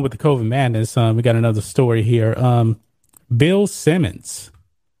continue on with the COVID madness. We got another story here. Bill Simmons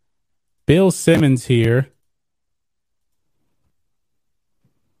here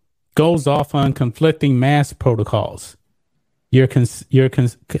goes off on conflicting mask protocols. You're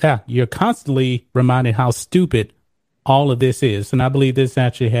constantly reminded how stupid all of this is. And I believe this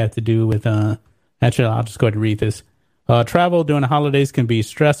actually had to do with, actually, I'll just go ahead and read this. Travel during the holidays can be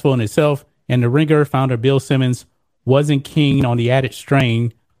stressful in itself, and the Ringer founder Bill Simmons wasn't keen on the added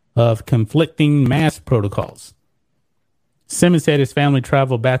strain of conflicting mask protocols. Simmons said his family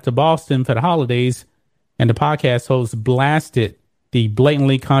traveled back to Boston for the holidays, and the podcast host blasted the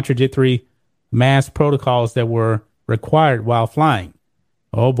blatantly contradictory mask protocols that were required while flying.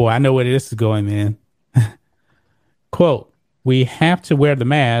 Oh boy, I know where this is going, man. Quote, "We have to wear the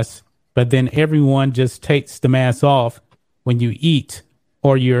mask, but then everyone just takes the mask off when you eat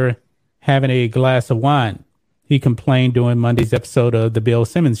or you're having a glass of wine," he complained during Monday's episode of The Bill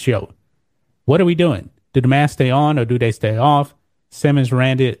Simmons Show. "What are we doing? Do the masks stay on or do they stay off?" Simmons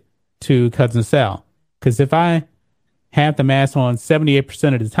ranted to Cousin Sal. "Because if I have the mask on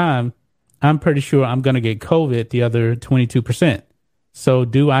 78% of the time, I'm pretty sure I'm going to get COVID the other 22%. So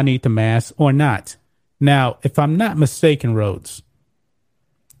do I need the mask or not?" Now, if I'm not mistaken, Rhodes,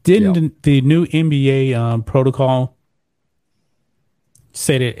 didn't the new NBA protocol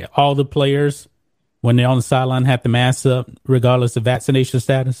say that all the players, when they're on the sideline, have the mask up regardless of vaccination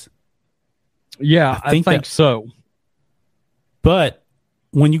status? Yeah, I think so. But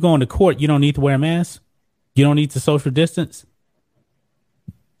when you go into court, you don't need to wear a mask. You don't need to social distance.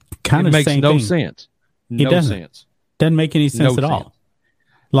 Kind of makes same no thing. Sense. It doesn't make any sense at all.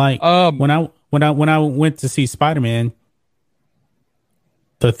 Like when I went to see Spider-Man,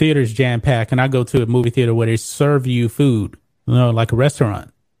 the theater's jam packed, and I go to a movie theater where they serve you food, like a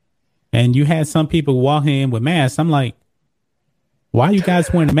restaurant, and you had some people walking in with masks. I'm like, why are you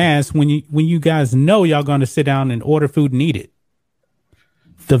guys wearing masks when you guys know y'all going to sit down and order food and eat it?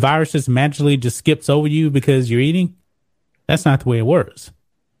 The virus just magically just skips over you because you're eating? That's not the way it works.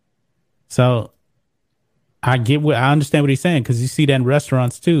 So I understand what he's saying, because you see that in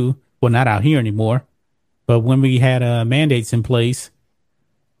restaurants too. Well, not out here anymore, but when we had mandates in place,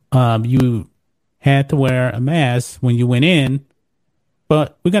 you had to wear a mask when you went in,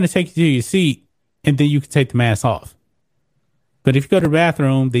 but we're going to take you to your seat and then you can take the mask off. But if you go to the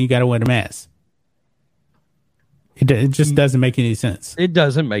bathroom, then you got to wear the mask. It just doesn't make any sense. It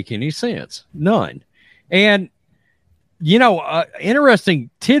doesn't make any sense. None. And,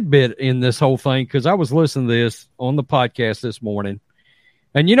 interesting tidbit in this whole thing, because I was listening to this on the podcast this morning.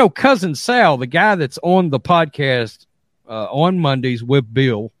 And, Cousin Sal, the guy that's on the podcast on Mondays with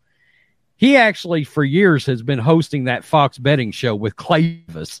Bill, he actually for years has been hosting that Fox betting show with Clay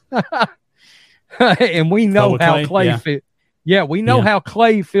Davis. And we know how Clay how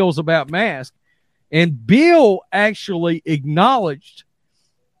Clay feels about masks. And Bill actually acknowledged,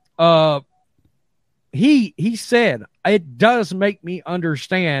 he said, it does make me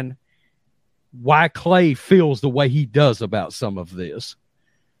understand why Clay feels the way he does about some of this.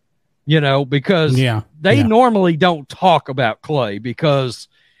 because they normally don't talk about Clay, because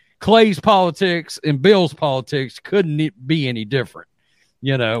Clay's politics and Bill's politics couldn't be any different,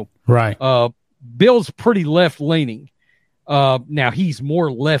 Right. Bill's pretty left-leaning. Now, he's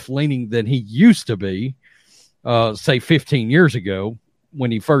more left-leaning than he used to be, say 15 years ago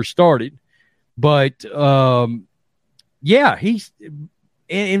when he first started. But, he's –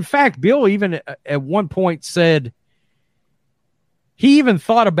 in fact, Bill even at one point said he even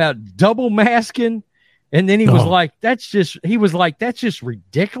thought about double masking, and then he was like, that's just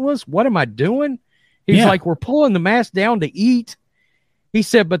ridiculous. What am I doing? He's like, we're pulling the mask down to eat. He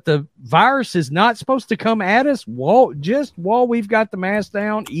said, but the virus is not supposed to come at us while we've got the mask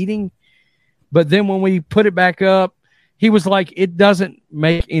down eating. But then when we put it back up, he was like, it doesn't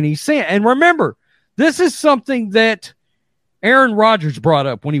make any sense. And remember, this is something that Aaron Rodgers brought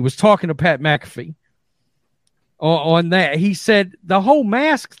up when he was talking to Pat McAfee on that. He said, the whole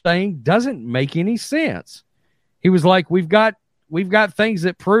mask thing doesn't make any sense. He was like, we've got things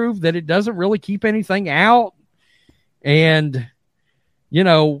that prove that it doesn't really keep anything out. And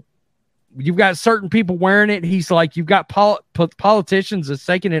you've got certain people wearing it. He's like, you've got politicians that's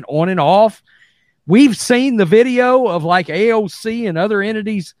taking it on and off. We've seen the video of like AOC and other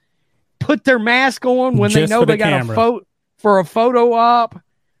entities put their mask on when they know they got a photo op,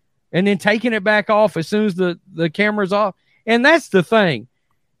 and then taking it back off as soon as the camera's off. And that's the thing.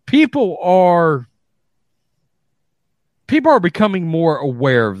 People are becoming more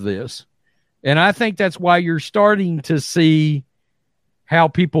aware of this. And I think that's why you're starting to see how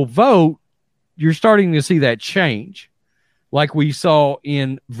people vote. You're starting to see that change, like we saw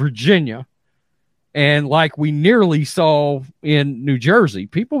in Virginia and like we nearly saw in New Jersey.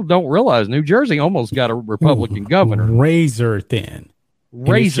 People don't realize New Jersey almost got a Republican governor. Razor thin.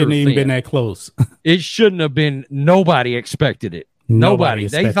 It shouldn't even been that close. It shouldn't have been. Nobody expected it. Nobody.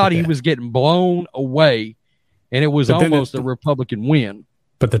 They thought he was getting blown away, and it was almost a Republican win.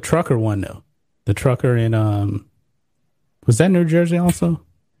 But the trucker won, though. The trucker in was that New Jersey also?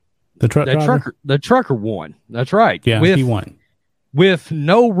 The trucker won. That's right. Yeah, he won with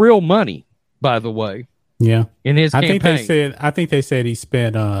no real money, by the way. Yeah, in his campaign. I think they said he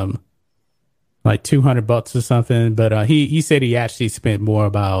spent like $200 or something, but he said he actually spent more.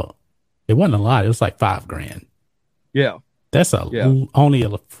 About, it wasn't a lot. It was like $5,000. Yeah, that's only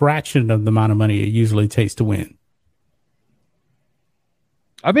a fraction of the amount of money it usually takes to win.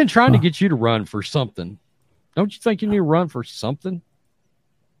 I've been trying to get you to run for something. Don't you think you need to run for something?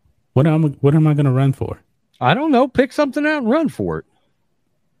 What am I going to run for? I don't know. Pick something out and run for it.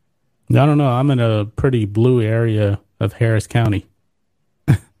 I don't know. I'm in a pretty blue area of Harris County.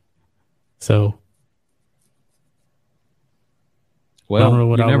 So. Well,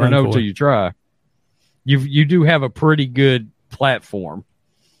 you never know till you try. You do have a pretty good platform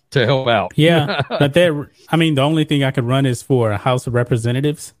to help out. Yeah, but the only thing I could run is for a House of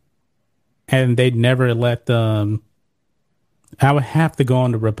Representatives, and they'd never elect. I would have to go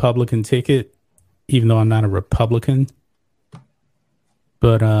on the Republican ticket, even though I'm not a Republican.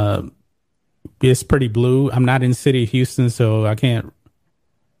 But it's pretty blue. I'm not in the city of Houston, so I can't.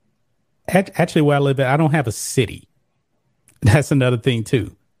 Actually, where I live at, I don't have a city. That's another thing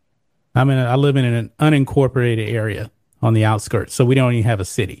too. I live in an unincorporated area on the outskirts, so we don't even have a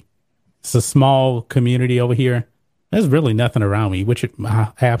city. It's a small community over here. There's really nothing around me, which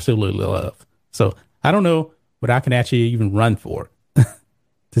I absolutely love. So I don't know what I can actually even run for,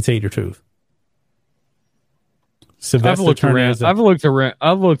 to tell you the truth. I've looked around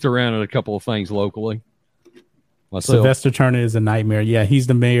at a couple of things locally myself. Sylvester Turner is a nightmare. Yeah, he's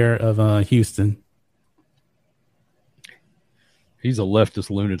the mayor of Houston. He's a leftist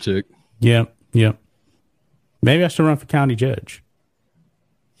lunatic. Yep. Maybe I should run for county judge.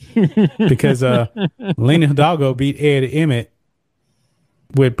 Because Lena Hidalgo beat Ed Emmett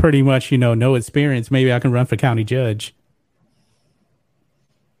with pretty much, no experience. Maybe I can run for county judge.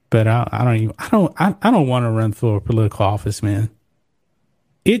 But I don't want to run for a political office, man.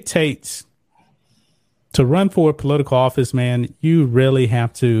 It takes to run for a political office, man. You really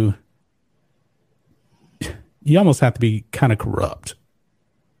have to. You almost have to be kind of corrupt.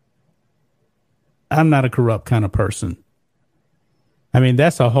 I'm not a corrupt kind of person. I mean,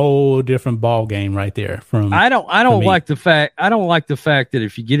 that's a whole different ball game right there. I don't like the fact that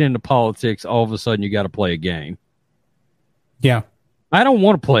if you get into politics, all of a sudden you got to play a game. Yeah. I don't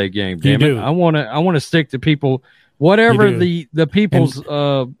want to play a game, damn it. I want to stick to people, whatever the people's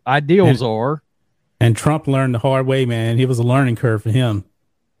ideals are. And Trump learned the hard way, man. It was a learning curve for him.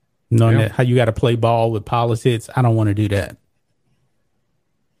 Knowing that how you got to play ball with politics. I don't want to do that.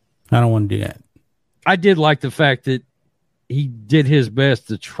 I did like the fact that he did his best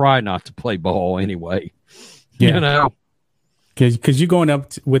to try not to play ball anyway. Yeah. You know, because you're going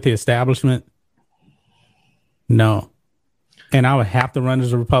up with the establishment. No, and I would have to run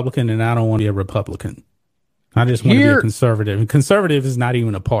as a Republican, and I don't want to be a Republican. I just want to be a conservative. And conservative is not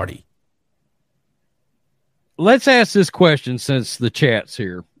even a party. Let's ask this question since the chat's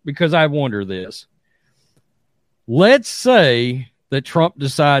here, because I wonder this. Let's say that Trump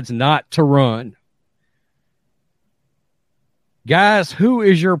decides not to run. Guys, who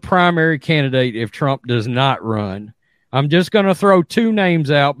is your primary candidate if Trump does not run? I'm just going to throw two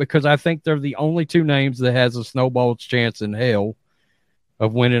names out because I think they're the only two names that has a snowball's chance in hell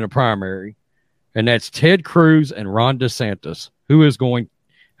of winning a primary. And that's Ted Cruz and Ron DeSantis.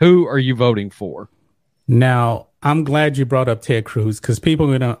 Who are you voting for? Now, I'm glad you brought up Ted Cruz because people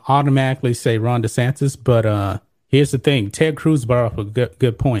are going to automatically say Ron DeSantis. But here's the thing. Ted Cruz brought up a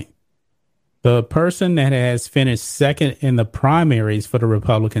good point. The person that has finished second in the primaries for the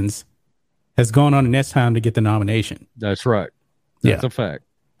Republicans has gone on the next time to get the nomination. That's right. That's a fact.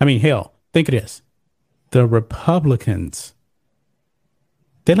 I mean, hell, think of this. The Republicans,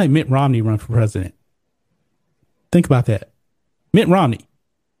 they let Mitt Romney run for president. Think about that. Mitt Romney.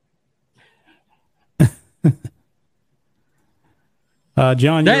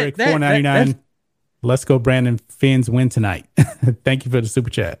 John Urick, $4.99. Let's go, Brandon. Fins win tonight. Thank you for the super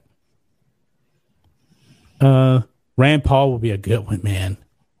chat. Rand Paul will be a good one, man.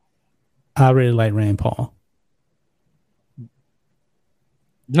 I really like Rand Paul.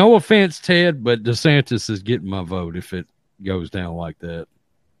 No offense, Ted, but DeSantis is getting my vote if it goes down like that.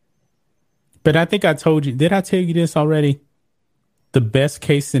 But I think I told you, did I tell you this already? The best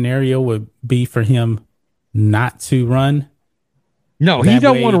case scenario would be for him not to run. No, he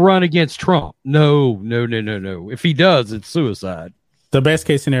don't want to run against Trump. No. If he does, it's suicide. The best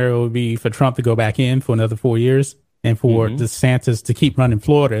case scenario would be for Trump to go back in for another 4 years and for DeSantis to keep running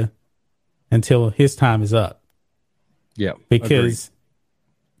Florida until his time is up. Yeah. Because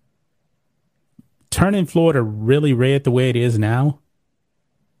turning Florida really red the way it is now,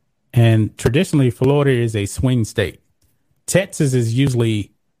 and traditionally Florida is a swing state. Texas is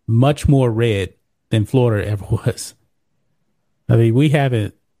usually much more red than Florida ever was. I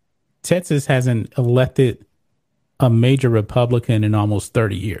mean, Texas hasn't elected a major Republican in almost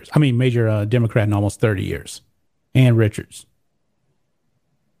 30 years. I mean, major Democrat in almost 30 years. Ann Richards.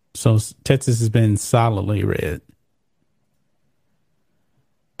 So Texas has been solidly red.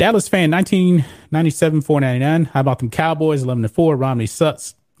 Dallas fan, 1997, $4.99. How about them Cowboys, 11-4? Romney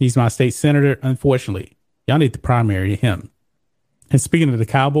sucks. He's my state senator. Unfortunately, y'all need to primary him. And speaking of the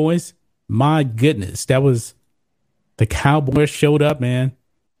Cowboys, my goodness, the Cowboys showed up, man.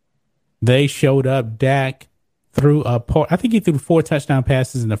 They showed up. Dak I think he threw 4 touchdown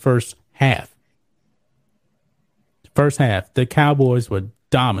passes in the first half. The Cowboys were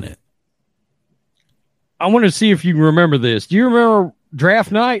dominant. I want to see if you remember this. Do you remember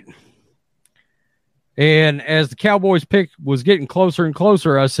draft night? And as the Cowboys pick was getting closer and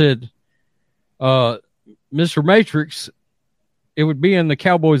closer, I said, Mr. Matrix, it would be in the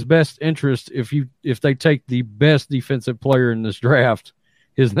Cowboys' best interest if they take the best defensive player in this draft.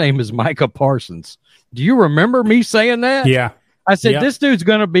 His name is Micah Parsons. Do you remember me saying that? Yeah. I said, This dude's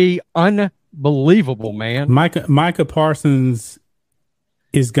going to be unbelievable, man. Micah Parsons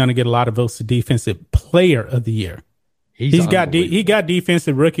is going to get a lot of votes to defensive player of the year. He got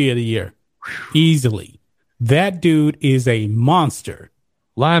defensive rookie of the year easily. That dude is a monster.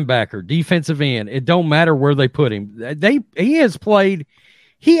 Linebacker, defensive end. It don't matter where they put him.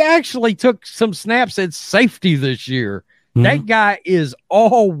 He actually took some snaps at safety this year. Mm-hmm. That guy is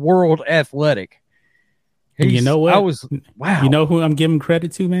all world athletic. And you know what? Wow. You know who I'm giving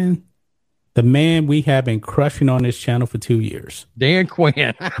credit to, man? The man we have been crushing on this channel for 2 years. Dan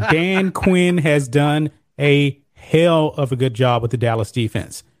Quinn. Dan Quinn has done a hell of a good job with the Dallas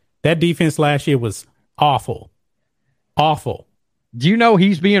defense. That defense last year was awful. Awful. Do you know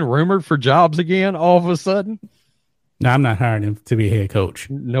he's being rumored for jobs again all of a sudden? No, I'm not hiring him to be a head coach.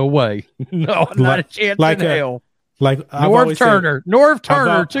 No way. No, not a chance in hell. Norv Turner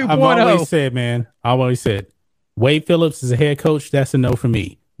 2.0. I've always said, Wade Phillips is a head coach. That's a no for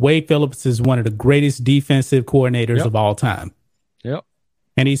me. Wade Phillips is one of the greatest defensive coordinators of all time. Yep.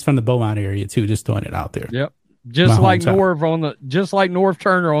 And he's from the Beaumont area too, just throwing it out there. Yep. Just like Norv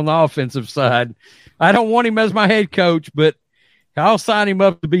Turner on the offensive side. I don't want him as my head coach, but I'll sign him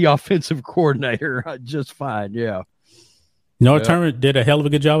up to be offensive coordinator just fine. Yeah. Norv Turner did a hell of a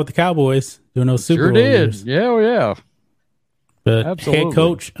good job with the Cowboys doing those Super Bowl years. Yeah. But absolutely. Head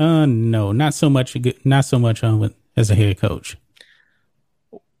coach, no, not so much as a head coach.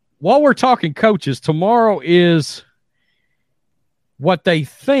 While we're talking coaches, tomorrow is what they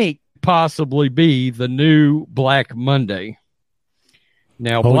think possibly be the new Black Monday.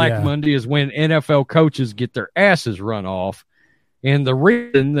 Now, Black Monday is when NFL coaches get their asses run off. And the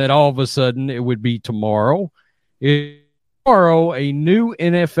reason that all of a sudden it would be tomorrow is tomorrow a new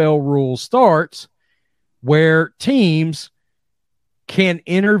NFL rule starts where teams can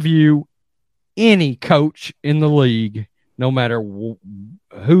interview any coach in the league, no matter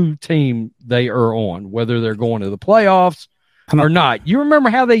who team they are on, whether they're going to the playoffs or not. You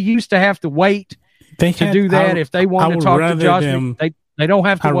remember how they used to have to wait to do that? If they wanted to talk to Josh, they don't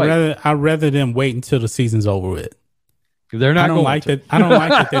have to wait. I'd rather them wait until the season's over with. They're not going like that. I don't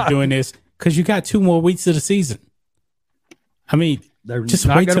like that they're doing this because you got 2 more weeks of the season. I mean, just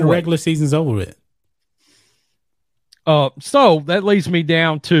wait till the regular season's over with. So that leads me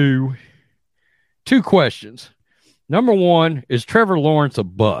down to 2 questions. Number 1, is Trevor Lawrence a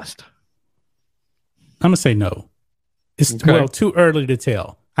bust? I'm going to say no. It's too early to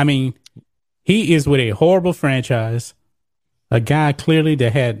tell. I mean, he is with a horrible franchise, a guy clearly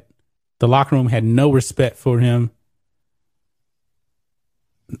that had the locker room had no respect for him.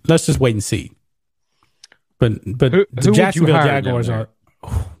 Let's just wait and see. But the Jacksonville Jaguars are,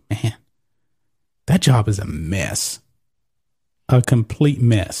 man, that job is a mess, a complete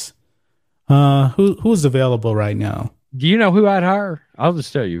mess. Who's available right now? Do you know who I'd hire? I'll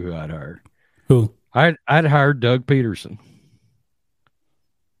just tell you who I'd hire. Who? I'd hire Doug Peterson,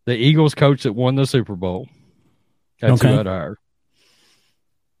 the Eagles coach that won the Super Bowl. That's who I'd hire.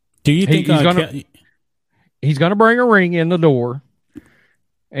 Do you think he's going to bring a ring in the door?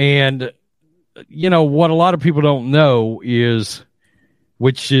 And, you know, what a lot of people don't know is,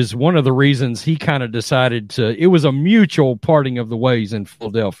 which is one of the reasons he kind of decided it was a mutual parting of the ways in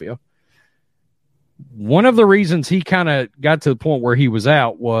Philadelphia. One of the reasons he kind of got to the point where he was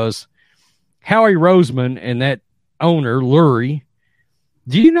out was Howie Roseman and that owner, Lurie.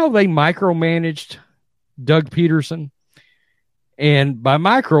 Do you know they micromanaged Doug Peterson? And by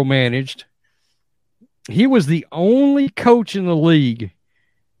micromanaged, he was the only coach in the league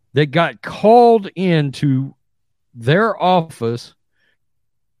that got called into their office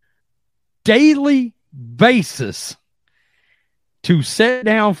daily basis to sit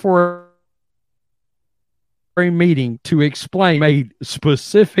down for a meeting to explain, made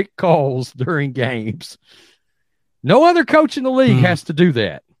specific calls during games. No other coach in the league has to do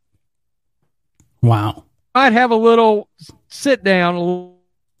that. Wow. I'd have a little sit down, a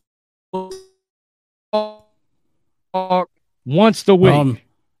little talk once a week.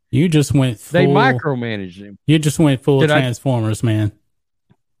 You just went full. They micromanaged him. You just went full Transformers, man.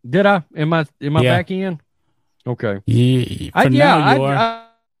 Did I? Am I back in? Okay. Yeah. Now you are.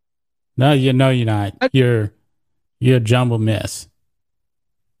 No, you're not. You're a jumbled mess.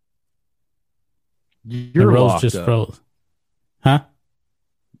 You're the Rose just froze. Huh?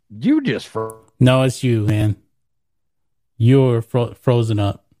 You just froze. No, it's you, man. You're frozen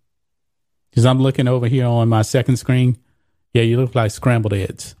up. Because I'm looking over here on my second screen. Yeah, you look like scrambled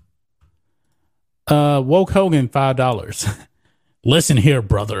eggs. Woke Hogan, $5. Listen here,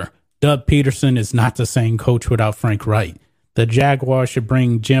 brother. Doug Peterson is not the same coach without Frank Wright. The Jaguars should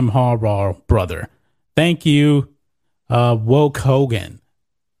bring Jim Harbaugh, brother. Thank you, Woke Hogan.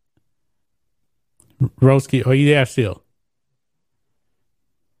 Roski, are you there still?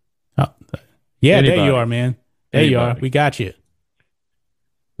 Oh, yeah, anybody. There you are, man. There you are. We got you.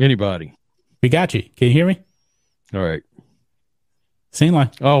 Anybody. We got you. Can you hear me? All right. Seem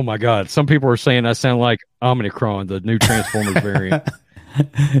like. Oh, my God. Some people are saying I sound like Omnicron, the new Transformers variant.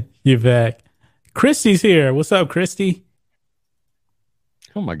 You're back. Christy's here. What's up, Christy?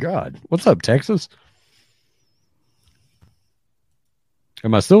 Oh, my God. What's up, Texas?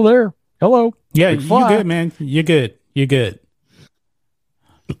 Am I still there? Hello? Yeah, you're good, man. You're good. You're good.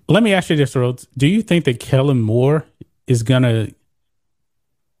 Let me ask you this, Rhodes. Do you think that Kellen Moore is going to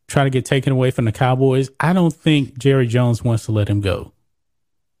try to get taken away from the Cowboys? I don't think Jerry Jones wants to let him go.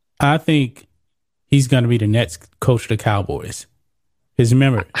 I think he's going to be the next coach of the Cowboys. Because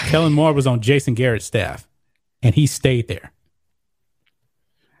remember, Kellen Moore was on Jason Garrett's staff, and he stayed there.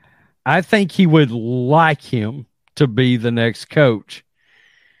 I think he would like him to be the next coach.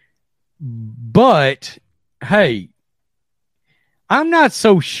 But, hey, I'm not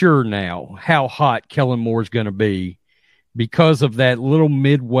so sure now how hot Kellen Moore is going to be because of that little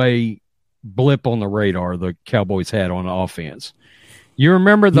midway blip on the radar the Cowboys had on offense. You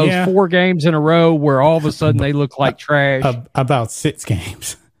remember those 4 games in a row where all of a sudden they look like trash? About 6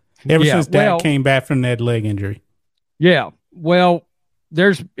 games. Ever since Dak came back from that leg injury. Yeah. Well,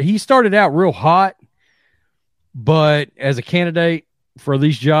 he started out real hot, but as a candidate for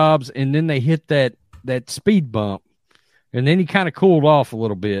these jobs, and then they hit that speed bump and then he kind of cooled off a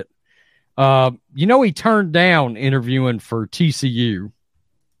little bit. He turned down interviewing for TCU.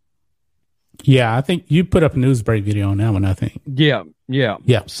 Yeah, I think you put up a news break video on that one, I think. Yeah.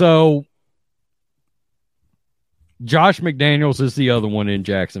 Yeah. So Josh McDaniels is the other one in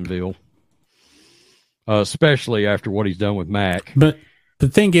Jacksonville, especially after what he's done with Mac. But the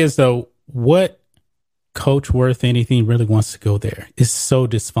thing is, though, what coach worth anything really wants to go there? It's so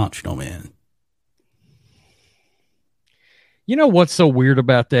dysfunctional, man. You know what's so weird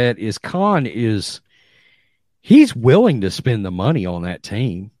about that is Khan he's willing to spend the money on that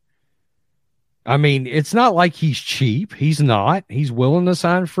team. I mean, it's not like he's cheap. He's not. He's willing to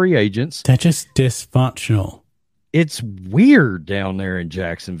sign free agents. They're just dysfunctional. It's weird down there in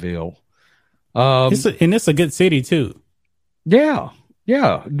Jacksonville. It's a good city, too. Yeah.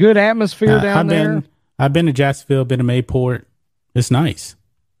 Good atmosphere down there. I've been to Jacksonville, been to Mayport. It's nice.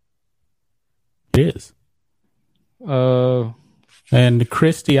 It is. And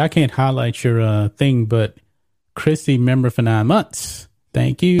Christy, I can't highlight your thing, but Christy, member for 9 months.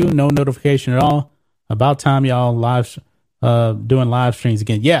 Thank you. No notification at all. About time y'all doing live streams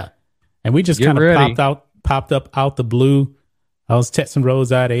again. Yeah. And we just kind of popped up out the blue. I was texting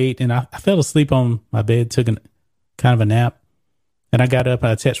Rose at 8 and I fell asleep on my bed, took kind of a nap. And I got up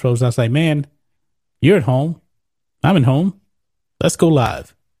and I texted Rose. And I was like, man, you're at home. I'm at home. Let's go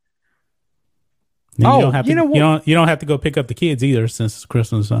live. And you don't have to go pick up the kids either since it's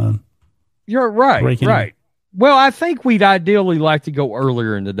Christmas. You're right. Right. Well, I think we'd ideally like to go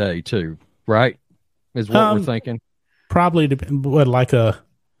earlier in the day too, right? Is what we're thinking. Probably like a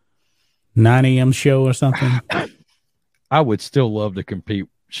 9 a.m. show or something. I would still love to compete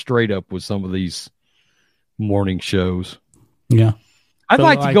straight up with some of these morning shows. Yeah. I'd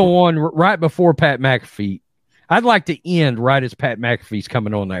like to go on right before Pat McAfee. I'd like to end right as Pat McAfee's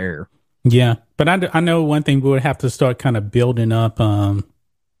coming on the air. Yeah. But I know one thing, we would have to start kind of building up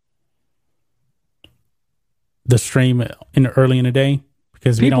the stream early in the day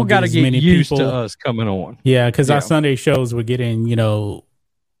because we don't get as many used people to us coming on. Yeah, because our Sunday shows were getting 500,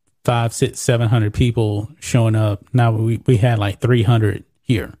 600, 700 people showing up. Now we had like 300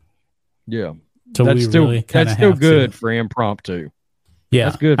 here. Yeah, so that's still good for impromptu. Yeah,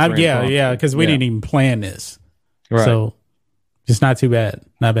 that's good. Yeah, because we didn't even plan this, right. So it's not too bad.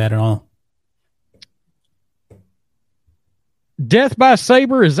 Not bad at all. Death by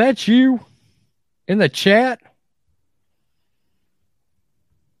Saber, is that you in the chat?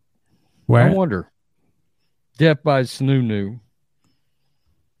 Where? I wonder. Death by Snoo.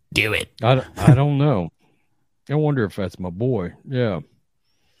 Do it. I don't know. I wonder if that's my boy. Yeah.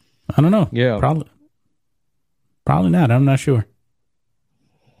 I don't know. Yeah. Probably not. I'm not sure.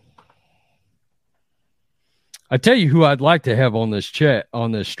 I tell you who I'd like to have on this chat,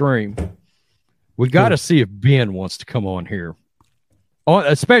 on this stream. We got to see if Ben wants to come on here,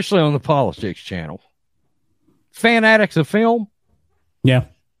 especially on the politics channel. Fan Addicts of Film. Yeah.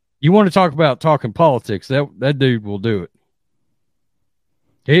 You want to talk about talking politics? That dude will do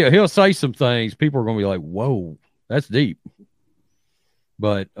it. He'll say some things. People are going to be like, "Whoa, that's deep."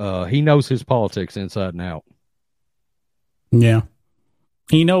 But he knows his politics inside and out. Yeah.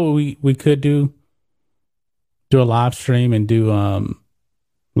 You know what we could do? Do a live stream and do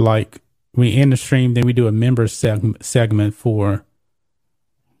like we end the stream, then we do a member segment for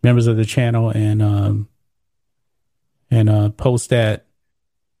members of the channel and post that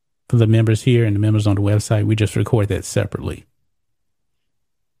for the members here and the members on the website. We just record that separately.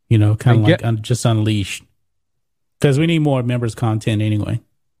 Kind of like just unleashed. Because we need more members content anyway.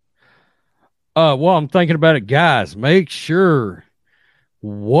 Well, I'm thinking about it, guys. Make sure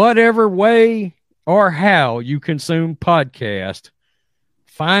whatever way or how you consume podcast,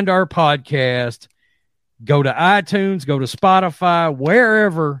 find our podcast, go to iTunes, go to Spotify,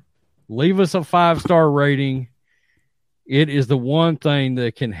 wherever, leave us a 5-star rating. It is the one thing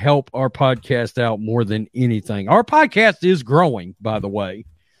that can help our podcast out more than anything. Our podcast is growing, by the way.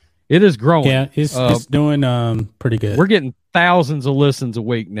 It is growing. Yeah, it's doing pretty good. We're getting thousands of listens a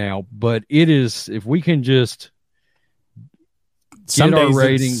week now, but it is, if we can just some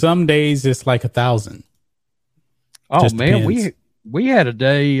days it's like 1,000. Oh just man, depends. we had a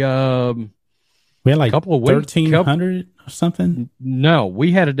day. We had like a couple of 1,300 or something. No,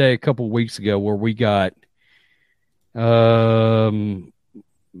 we had a day a couple of weeks ago where we got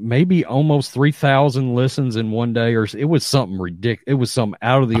maybe almost 3,000 listens in one day, or it was something ridiculous. It was some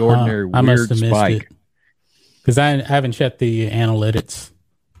out of the ordinary weird spike. Because I haven't checked the analytics.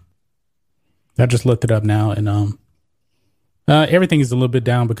 I just looked it up now, and everything is a little bit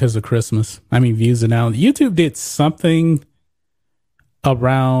down because of Christmas. I mean, views are down. YouTube did something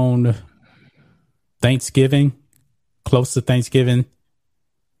around Thanksgiving, close to Thanksgiving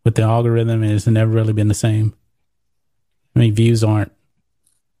with the algorithm, and it's never really been the same. I mean, views aren't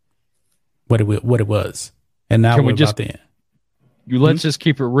what it was, and now we're about to end. Let's just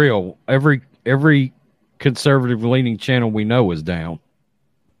keep it real. Every conservative leaning channel we know is down.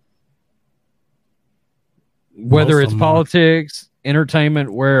 Whether it's politics,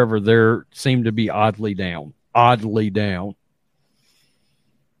 entertainment, wherever, they seem to be oddly down. Oddly down.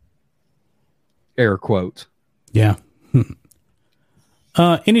 Air quotes. Yeah.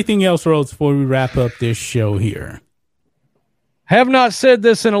 Anything else, Rhodes, before we wrap up this show here? Have not said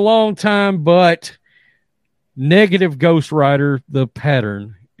this in a long time, but negative Ghost Rider, the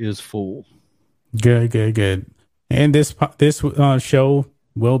pattern is full. Good. And this show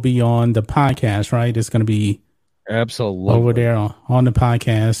will be on the podcast, right? It's going to be absolutely over there on the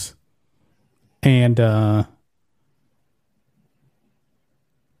podcast. And I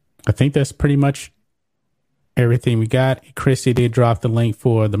think that's pretty much everything we got. Chrissy did drop the link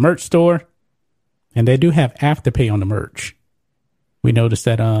for the merch store, and they do have Afterpay on the merch. We noticed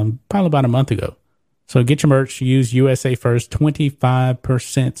that probably about a month ago. So get your merch. Use USA First,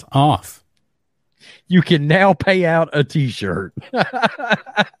 25% off. You can now pay out a T-shirt.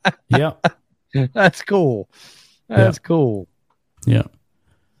 Yep. That's cool. That's cool. Yeah.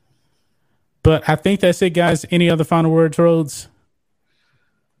 But I think that's it, guys. Any other final words, Rhodes?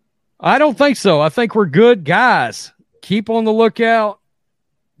 I don't think so. I think we're good, guys. Keep on the lookout.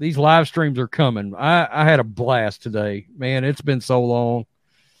 These live streams are coming. I had a blast today. Man, it's been so long.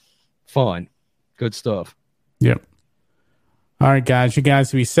 Fun. Good stuff. Yep. All right, guys. You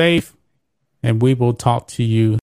guys be safe, and we will talk to you